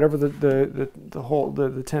middle of whatever the hole,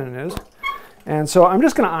 the tenon is. And so I'm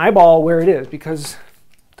just going to eyeball where it is, because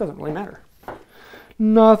it doesn't really matter.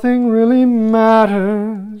 Nothing really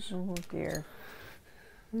matters. Oh dear.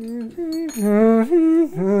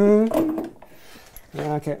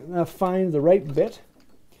 Okay, now find the right bit.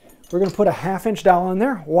 We're going to put a 1/2-inch dowel in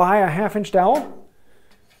there. Why a 1/2-inch dowel?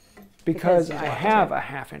 Because I have a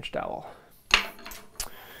 1/2-inch dowel.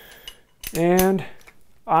 And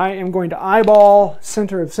I am going to eyeball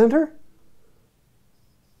center of center.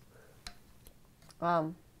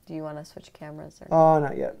 Do you want to switch cameras? Or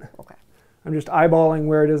not yet. Okay. I'm just eyeballing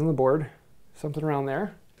where it is on the board. Something around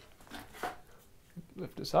there.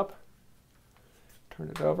 Lift this up. Turn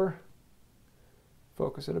it over.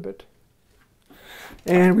 Focus it a bit.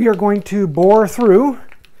 And we are going to bore through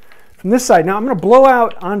from this side. Now I'm going to blow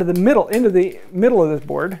out onto the middle, into the middle of this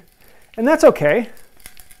board. And that's okay.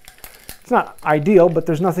 It's not ideal, but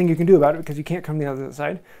there's nothing you can do about it because you can't come to the other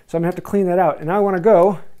side. So I'm going to have to clean that out. And now I want to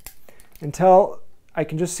go until I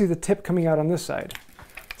can just see the tip coming out on this side.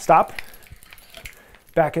 Stop.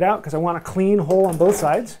 Back it out because I want a clean hole on both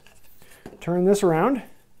sides. Turn this around.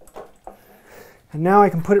 And now I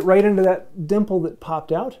can put it right into that dimple that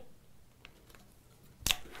popped out.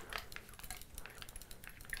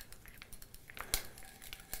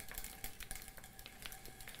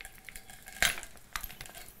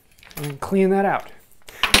 And clean that out.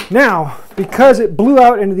 Now, because it blew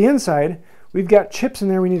out into the inside, we've got chips in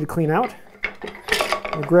there we need to clean out.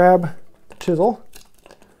 I'll grab the chisel,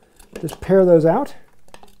 just pare those out.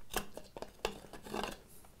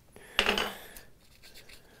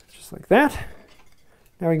 Just like that.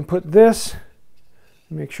 Now we can put this,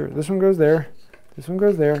 make sure this one goes there, this one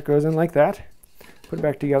goes there, it goes in like that. Put it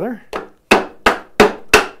back together.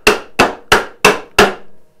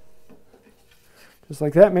 Just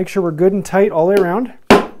like that, make sure we're good and tight all the way around.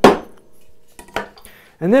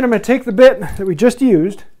 And then I'm going to take the bit that we just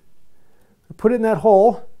used, put it in that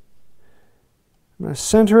hole. I'm going to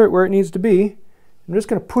center it where it needs to be. I'm just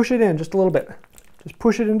going to push it in just a little bit. Just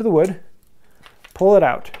push it into the wood, pull it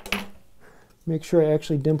out. Make sure I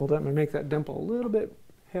actually dimpled it. I'm going to make that dimple a little bit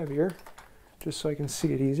heavier, just so I can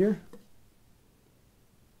see it easier.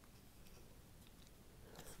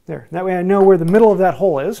 There, that way I know where the middle of that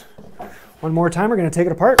hole is. One more time, we're going to take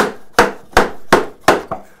it apart.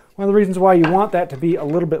 One of the reasons why you want that to be a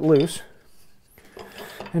little bit loose.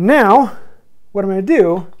 And now, what I'm going to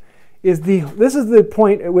do is this is the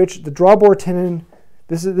point at which the drawbore tenon,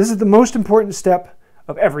 this is the most important step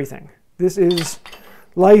of everything. This is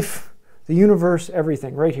life, the universe,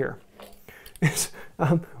 everything right here.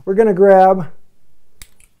 We're going to grab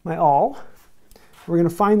my awl. We're going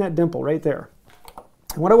to find that dimple right there.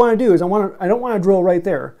 And what I want to do is I don't want to drill right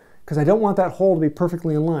there because I don't want that hole to be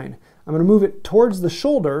perfectly in line. I'm going to move it towards the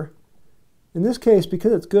shoulder. In this case,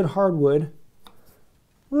 because it's good hardwood,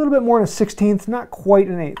 a little bit more than a 1/16, not quite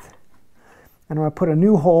an 1/8. And I'm going to put a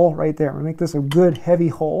new hole right there. I'm going to make this a good heavy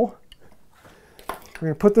hole. We're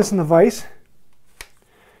going to put this in the vise,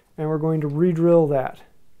 and we're going to re-drill that.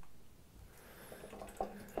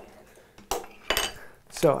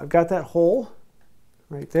 So I've got that hole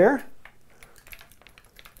right there.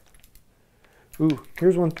 Ooh,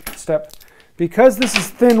 here's one step. Because this is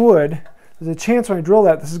thin wood, there's a chance when I drill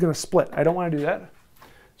that this is going to split. I don't want to do that.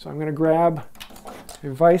 So I'm going to grab a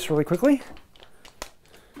vise really quickly.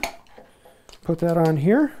 Put that on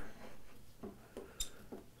here.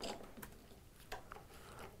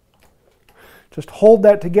 Just hold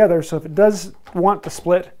that together so if it does want to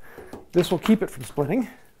split, this will keep it from splitting.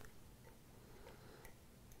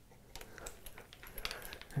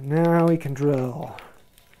 And now we can drill.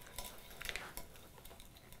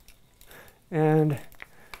 And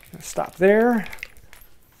stop there.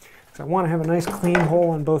 So I want to have a nice clean hole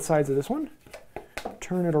on both sides of this one.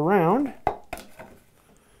 Turn it around.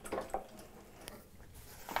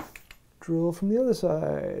 Drill from the other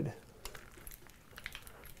side.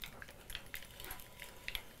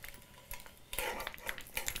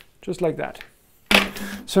 Just like that.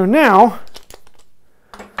 So now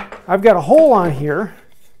I've got a hole on here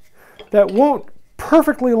that won't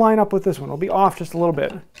perfectly line up with this one. It'll be off just a little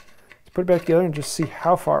bit. Let's put it back together and just see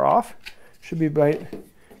how far off. Should be about a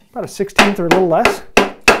 1/16 or a little less.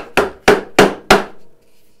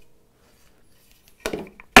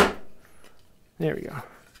 There we go.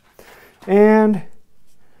 And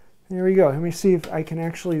there we go. Let me see if I can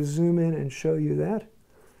actually zoom in and show you that.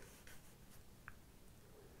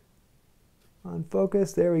 On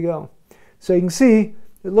focus, there we go. So you can see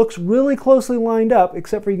it looks really closely lined up,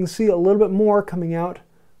 except for you can see a little bit more coming out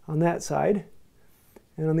on that side.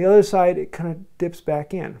 And on the other side, it kind of dips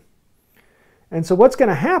back in. And so what's going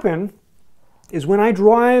to happen is when I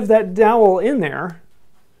drive that dowel in there,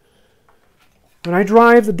 when I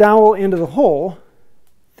drive the dowel into the hole,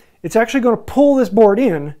 it's actually going to pull this board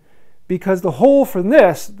in because the hole from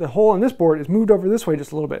this, the hole in this board is moved over this way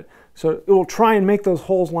just a little bit. So it will try and make those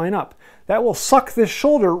holes line up. That will suck this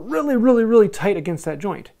shoulder really, really, really tight against that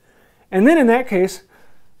joint. And then in that case,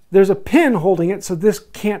 there's a pin holding it so this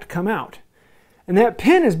can't come out. And that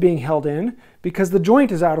pin is being held in because the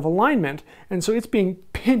joint is out of alignment, and so it's being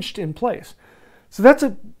pinched in place. So that's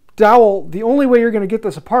a dowel. The only way you're going to get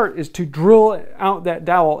this apart is to drill out that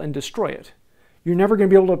dowel and destroy it. You're never going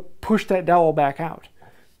to be able to push that dowel back out.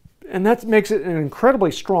 And that makes it an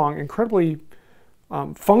incredibly strong, incredibly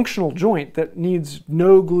functional joint that needs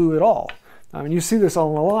no glue at all. And you see this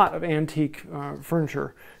on a lot of antique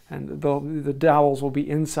furniture, and the dowels will be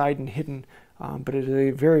inside and hidden, but it is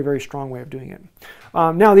a very, very strong way of doing it.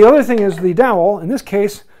 Now the other thing is the dowel. In this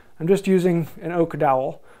case, I'm just using an oak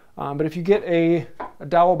dowel, but if you get a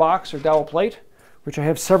dowel box or dowel plate, which I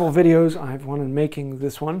have several videos, I have one on making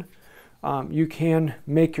this one, you can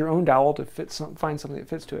make your own dowel to find something that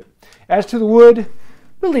fits to it. As to the wood,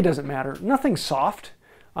 really doesn't matter. Nothing soft,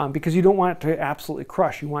 because you don't want it to absolutely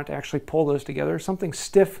crush. You want it to actually pull those together. Something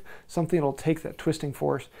stiff, something that'll take that twisting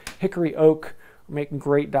force. Hickory, oak make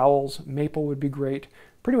great dowels. Maple would be great.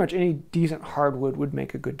 Pretty much any decent hardwood would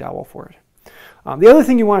make a good dowel for it. The other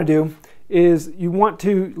thing you want to do is you want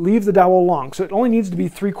to leave the dowel long. So it only needs to be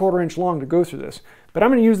 3/4 inch long to go through this. But I'm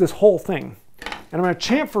going to use this whole thing. And I'm going to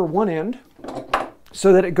chamfer one end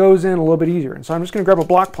so that it goes in a little bit easier. And so I'm just going to grab a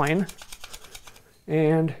block plane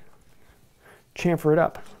and chamfer it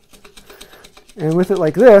up. And with it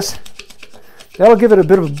like this, that'll give it a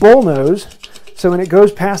bit of a bull nose. So when it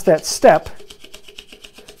goes past that step,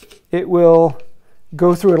 it will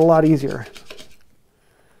go through it a lot easier.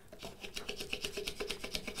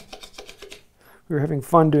 We were having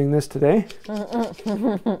fun doing this today.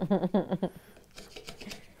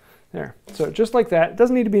 There. So just like that. It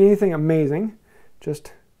doesn't need to be anything amazing.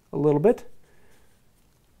 Just a little bit.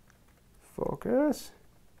 Focus.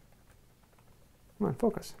 Come on,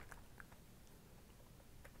 focus.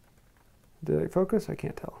 Did I focus? I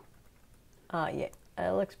can't tell. Yeah,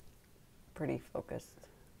 it looks pretty focused.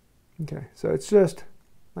 Okay, so it's just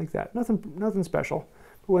like that. Nothing special.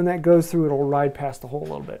 But when that goes through, it'll ride past the hole a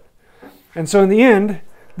little bit. And so in the end,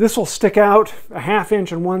 this will stick out a 1/2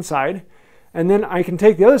 inch on one side, and then I can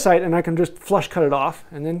take the other side and I can just flush cut it off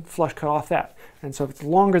and then flush cut off that. And so if it's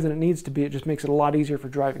longer than it needs to be, it just makes it a lot easier for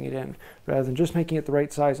driving it in rather than just making it the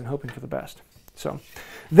right size and hoping for the best. So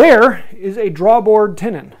there is a drawboard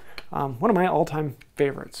tenon, one of my all-time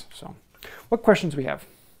favorites. So what questions do we have?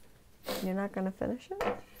 You're not going to finish it?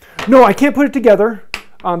 No, I can't put it together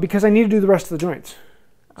because I need to do the rest of the joints.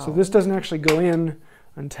 So this doesn't actually go in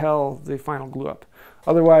until the final glue up.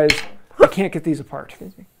 Otherwise, I can't get these apart.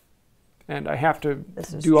 Excuse me. And I have to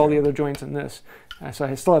do all the other joints in this. So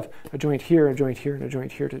I still have a joint here, a joint here, and a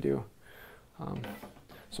joint here to do.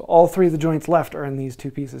 So all 3 of the joints left are in these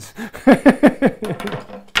 2 pieces.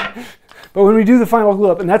 But when we do the final glue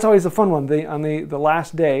up, and that's always the fun one, on the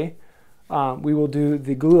last day, we will do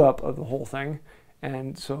the glue up of the whole thing.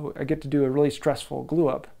 And so I get to do a really stressful glue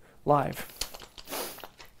up live.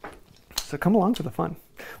 So come along for the fun.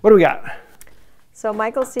 What do we got? So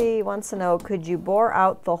Michael C. wants to know, could you bore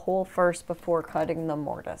out the hole first before cutting the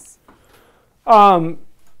mortise?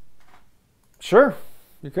 Sure,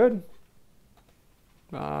 you could.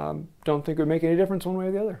 Don't think it would make any difference one way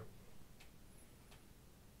or the other.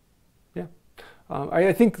 Yeah.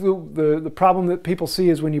 I think the problem that people see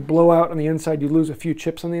is when you blow out on the inside, you lose a few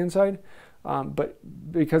chips on the inside. But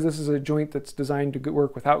because this is a joint that's designed to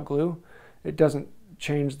work without glue, it doesn't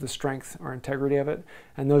change the strength or integrity of it.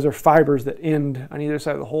 And those are fibers that end on either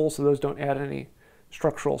side of the hole, so those don't add any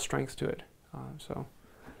structural strength to it. So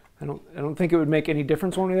I don't think it would make any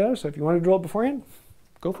difference one way or the other. So if you want to drill it beforehand,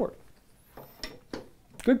 go for it.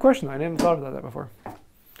 Good question, though. I never thought about that before.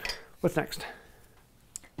 What's next?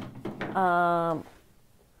 Times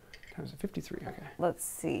 53. Okay. Let's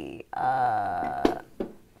see.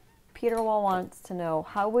 Peter Wall wants to know,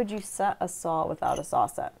 how would you set a saw without a saw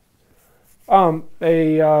set?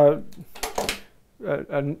 A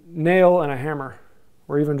nail and a hammer,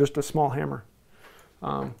 or even just a small hammer.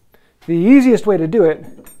 The easiest way to do it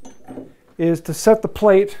is to set the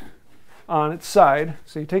plate on its side.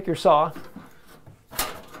 So you take your saw.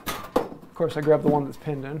 Of course, I grabbed the one that's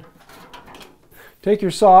pinned in. Take your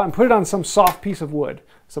saw and put it on some soft piece of wood,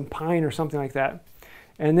 some pine or something like that.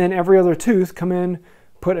 And then every other tooth, come in,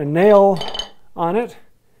 put a nail on it,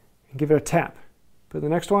 and give it a tap. Put the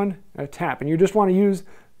next one, a tap. And you just want to use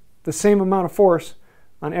the same amount of force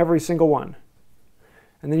on every single one.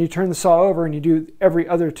 And then you turn the saw over and you do every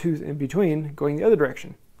other tooth in between going the other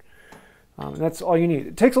direction. And that's all you need.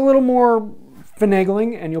 It takes a little more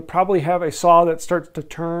finagling, and you'll probably have a saw that starts to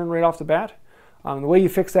turn right off the bat. The way you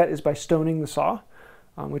fix that is by stoning the saw,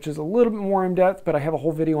 which is a little bit more in depth, but I have a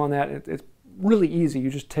whole video on that. It's really easy. You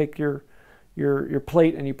just take your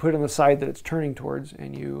plate and you put it on the side that it's turning towards,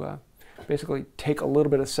 and you basically take a little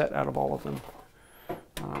bit of set out of all of them.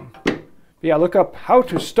 Yeah, look up how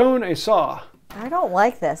to stone a saw. I don't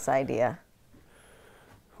like this idea.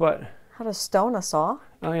 What? How to stone a saw?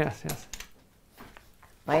 Oh, yes, yes.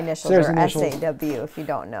 My initials Sarah's are initials. SAW, if you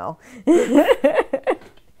don't know. I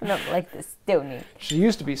don't like the stoning. She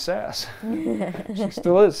used to be Sass. She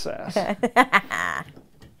still is Sass.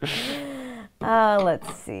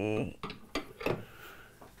 Let's see.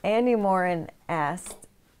 Andy Morin asked,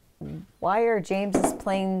 why are James's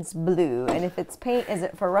planes blue? And if it's paint, is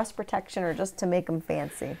it for rust protection or just to make them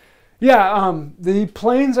fancy? Yeah, the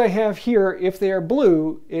planes I have here, if they are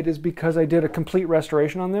blue, it is because I did a complete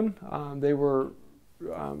restoration on them. They were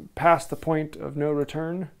past the point of no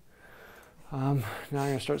return. Now I'm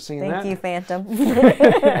going to start singing that. Thank you, Phantom.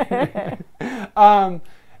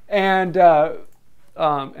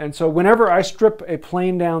 And so whenever I strip a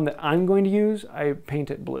plane down that I'm going to use, I paint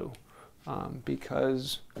it blue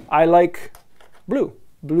because I like blue.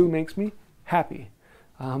 Blue makes me happy.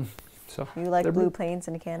 So you like blue planes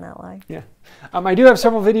and you cannot lie. Yeah. I do have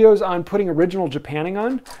several videos on putting original Japanning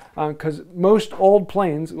on because most old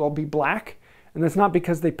planes will be black, and that's not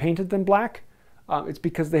because they painted them black. It's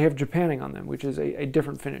because they have Japanning on them, which is a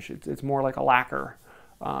different finish. It's more like a lacquer.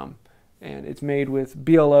 And it's made with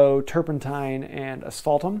BLO, turpentine, and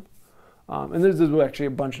asphaltum. And there's actually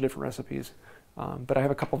a bunch of different recipes. But I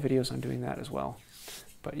have a couple videos on doing that as well.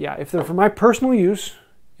 But yeah, if they're for my personal use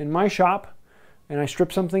in my shop and I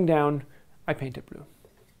strip something down, I paint it blue.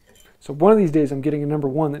 So one of these days I'm getting a number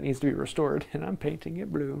 1 that needs to be restored, and I'm painting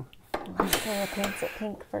it blue. Okay, I'll paint it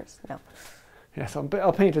pink first. No. Yeah, so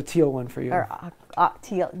I'll paint a teal one for you. Or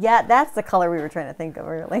teal. Yeah, that's the color we were trying to think of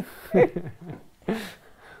earlier.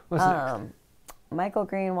 What's next? Michael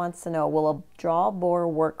Green wants to know, will a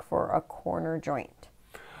drawbore work for a corner joint?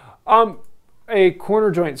 A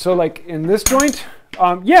corner joint. So like in this joint,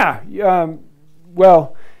 yeah.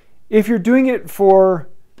 Well, if you're doing it for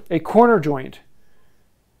a corner joint,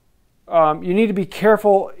 you need to be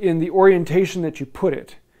careful in the orientation that you put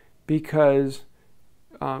it, because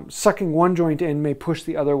sucking one joint in may push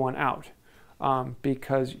the other one out.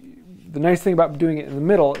 Because the nice thing about doing it in the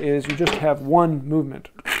middle is you just have one movement.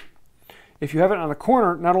 If you have it on the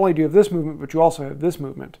corner, not only do you have this movement, but you also have this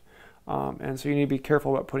movement. And so you need to be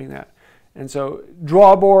careful about putting that. And so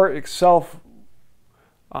drawbore itself,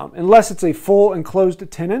 unless it's a full enclosed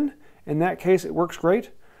tenon, in that case it works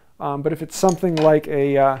great. But if it's something like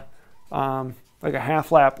a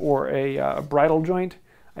half lap or a bridle joint,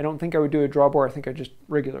 I don't think I would do a drawbore. I think I'd just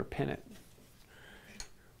regular pin it.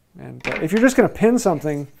 And if you're just going to pin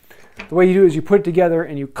something, the way you do is you put it together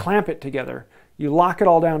and you clamp it together. You lock it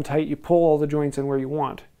all down tight, you pull all the joints in where you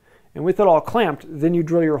want. And with it all clamped, then you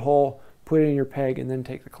drill your hole, put it in your peg, and then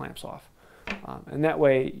take the clamps off. And that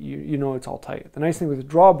way you know it's all tight. The nice thing with the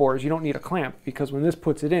drawbore is you don't need a clamp, because when this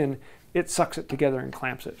puts it in, it sucks it together and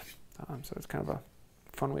clamps it. So it's kind of a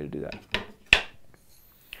fun way to do that.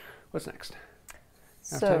 What's next?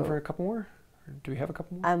 Have time for a couple more? Or do we have a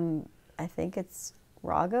couple more? I think it's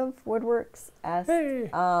Raghav Woodworks asked, hey.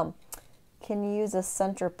 Can you use a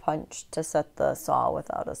center punch to set the saw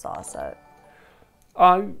without a saw set?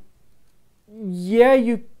 Yeah,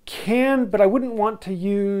 you can, but I wouldn't want to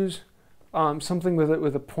use something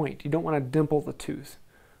with a point. You don't want to dimple the tooth.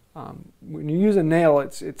 When you use a nail,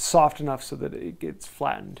 it's soft enough so that it gets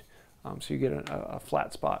flattened. So you get a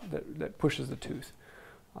flat spot that pushes the tooth.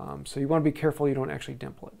 So you want to be careful you don't actually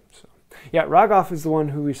dimple it. So yeah, Raghav is the one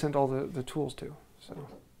who we sent all the tools to. So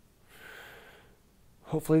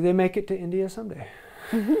hopefully they make it to India someday.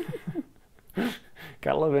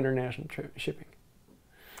 Gotta love international shipping.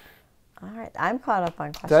 All right, I'm caught up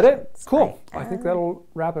on questions. Is that it? Cool. I think that'll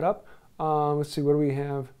wrap it up. Let's see, what do we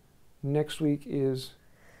have? Next week is,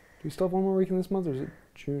 do we still have one more week in this month, or is it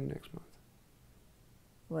June next month?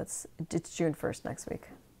 It's June 1st next week.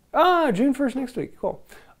 June 1st next week. Cool.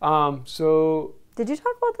 So did you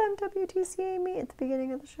talk about the MWTCA meet at the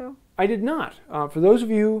beginning of the show? I did not. For those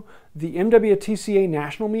of you, the MWTCA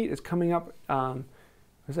national meet is coming up,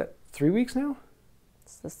 is that 3 weeks now?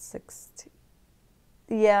 It's the 16th.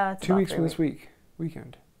 Yeah, it's 2 weeks from this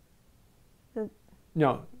weekend.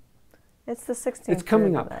 No. It's the 16th. It's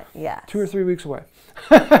coming up. Yeah. 2 or 3 weeks away.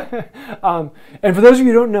 And for those of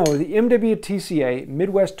you who don't know, the MWTCA,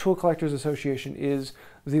 Midwest Tool Collectors Association, is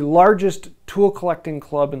the largest tool collecting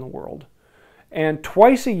club in the world. And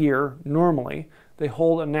twice a year, normally, they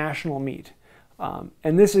hold a national meet.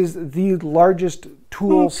 And this is the largest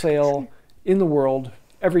tool sale in the world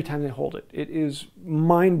every time they hold it. It is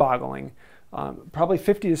mind-boggling. Probably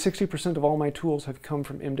 50 to 60% of all my tools have come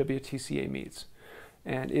from MWTCA meets.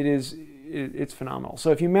 And it's phenomenal.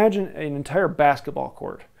 So if you imagine an entire basketball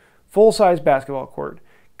court, full-size basketball court,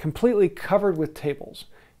 completely covered with tables,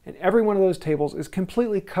 and every one of those tables is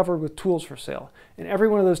completely covered with tools for sale, and every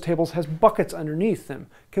one of those tables has buckets underneath them,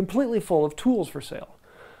 completely full of tools for sale.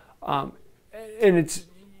 And it's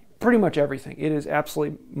pretty much everything. It is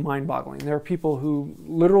absolutely mind-boggling. There are people who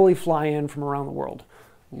literally fly in from around the world.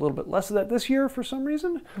 A little bit less of that this year for some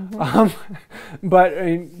reason. But I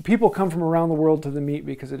mean, people come from around the world to the meet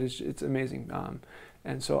because it's amazing.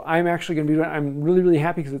 And so I'm actually going to be doing, I'm really, really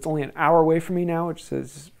happy because it's only an hour away from me now, which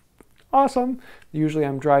is awesome. Usually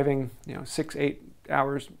I'm driving, 6-8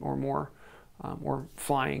 hours or more, or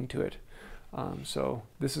flying to it. So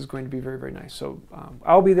this is going to be very, very nice. So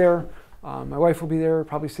I'll be there. My wife will be there,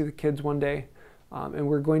 probably see the kids one day. And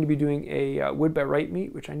we're going to be doing a Wood by Wright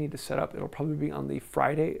meet, which I need to set up. It'll probably be on the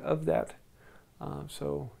Friday of that.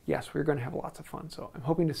 So yes, we're going to have lots of fun. So I'm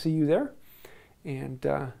hoping to see you there. And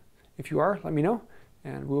if you are, let me know.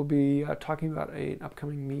 And we'll be talking about an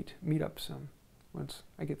upcoming meetup soon, once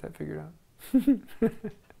I get that figured out.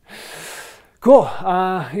 Cool.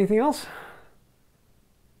 Anything else?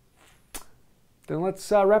 Then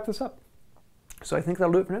let's wrap this up. So I think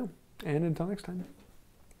that'll do it for now. And until next time,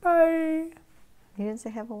 bye. You didn't say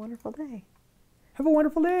have a wonderful day. Have a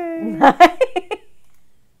wonderful day.